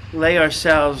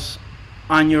ourselves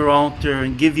on your altar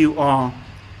and give you all.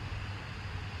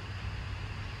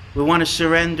 We want to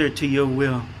surrender to your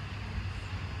will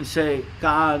and say,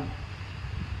 God,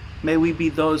 may we be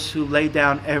those who lay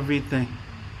down everything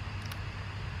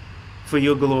for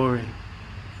your glory.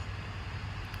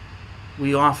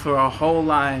 We offer our whole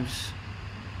lives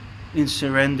in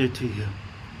surrender to you.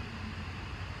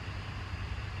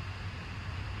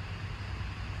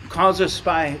 Cause us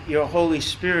by your Holy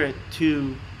Spirit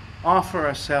to offer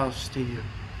ourselves to you.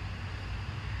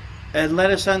 And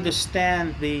let us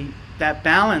understand that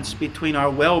balance between our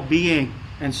well-being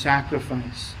and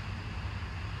sacrifice.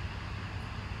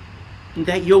 And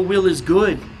that your will is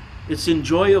good, it's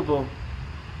enjoyable,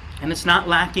 and it's not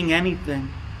lacking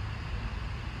anything.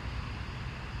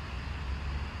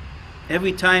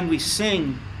 Every time we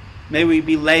sing, may we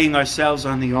be laying ourselves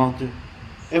on the altar.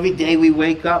 Every day we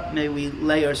wake up, may we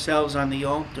lay ourselves on the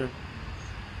altar.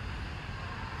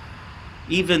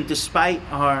 Even despite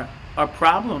our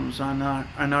problems, on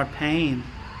our pain,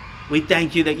 we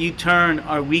thank you that you turn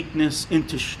our weakness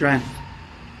into strength.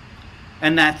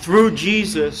 And that through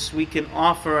Jesus, we can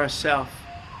offer ourselves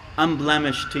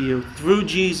unblemished to you. Through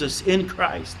Jesus, in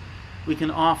Christ, we can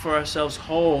offer ourselves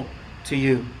whole to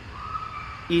you.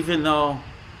 Even though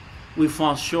we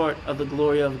fall short of the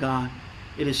glory of God,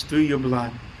 it is through your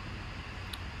blood.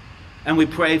 And we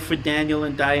pray for Daniel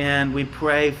and Diane. We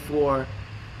pray for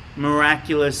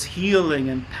miraculous healing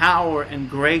and power and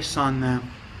grace on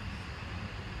them.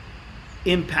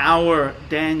 Empower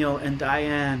Daniel and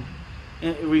Diane.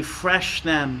 Refresh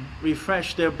them.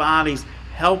 Refresh their bodies.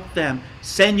 Help them.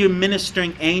 Send your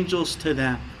ministering angels to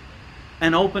them.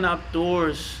 And open up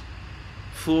doors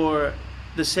for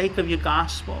the sake of your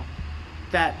gospel.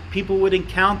 That people would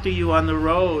encounter you on the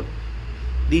road.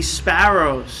 These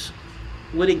sparrows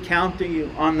would encounter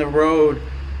you on the road.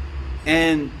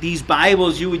 And these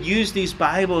Bibles, you would use these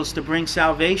Bibles to bring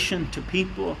salvation to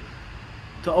people,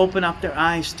 to open up their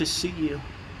eyes to see you.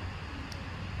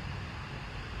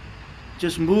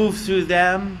 Just move through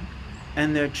them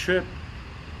and their trip.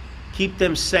 Keep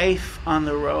them safe on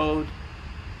the road.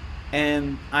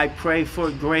 And I pray for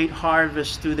a great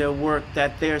harvest through their work,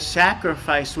 that their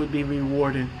sacrifice would be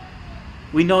rewarded.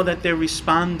 We know that they're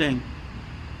responding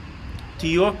to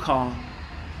your call.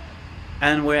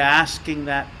 And we're asking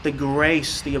that the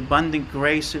grace, the abundant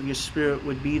grace of your Spirit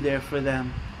would be there for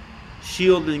them,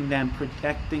 shielding them,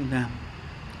 protecting them.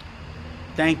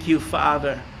 Thank you,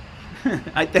 Father.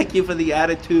 I thank you for the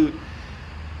attitude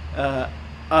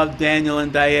of Daniel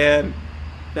and Diane,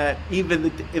 that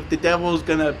even if the devil's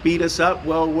going to beat us up,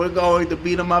 well, we're going to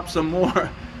beat him up some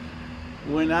more.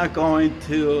 We're not going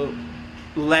to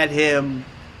let him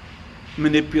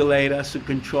manipulate us or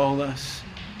control us.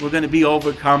 We're going to be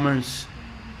overcomers.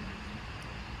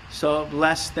 So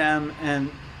bless them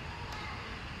and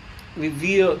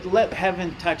let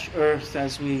heaven touch earth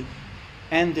as we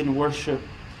end in worship.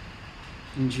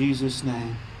 In Jesus'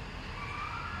 name.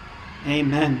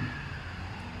 Amen.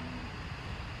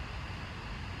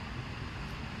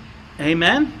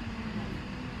 Amen?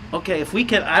 Okay, if we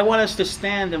can, I want us to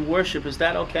stand and worship. Is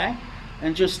that okay?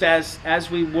 And just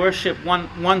as we worship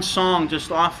one song,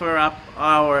 just offer up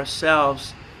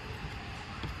ourselves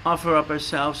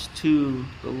to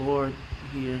the Lord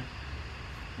here.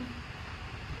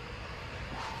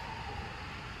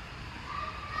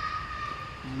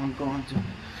 And I'm going to.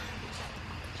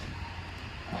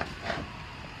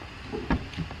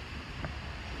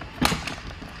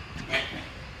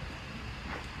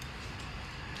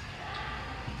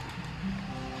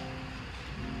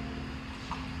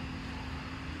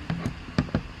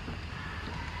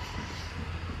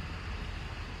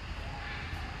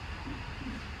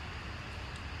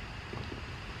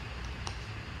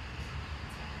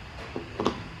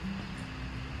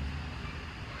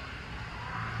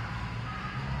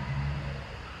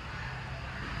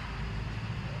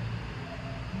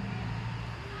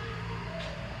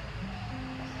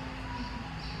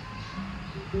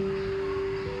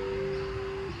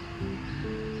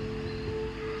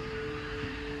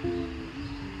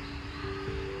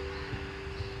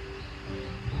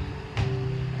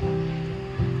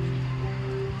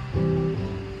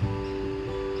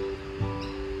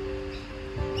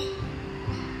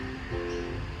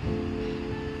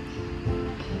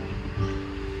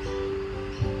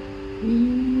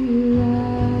 Mm-hmm.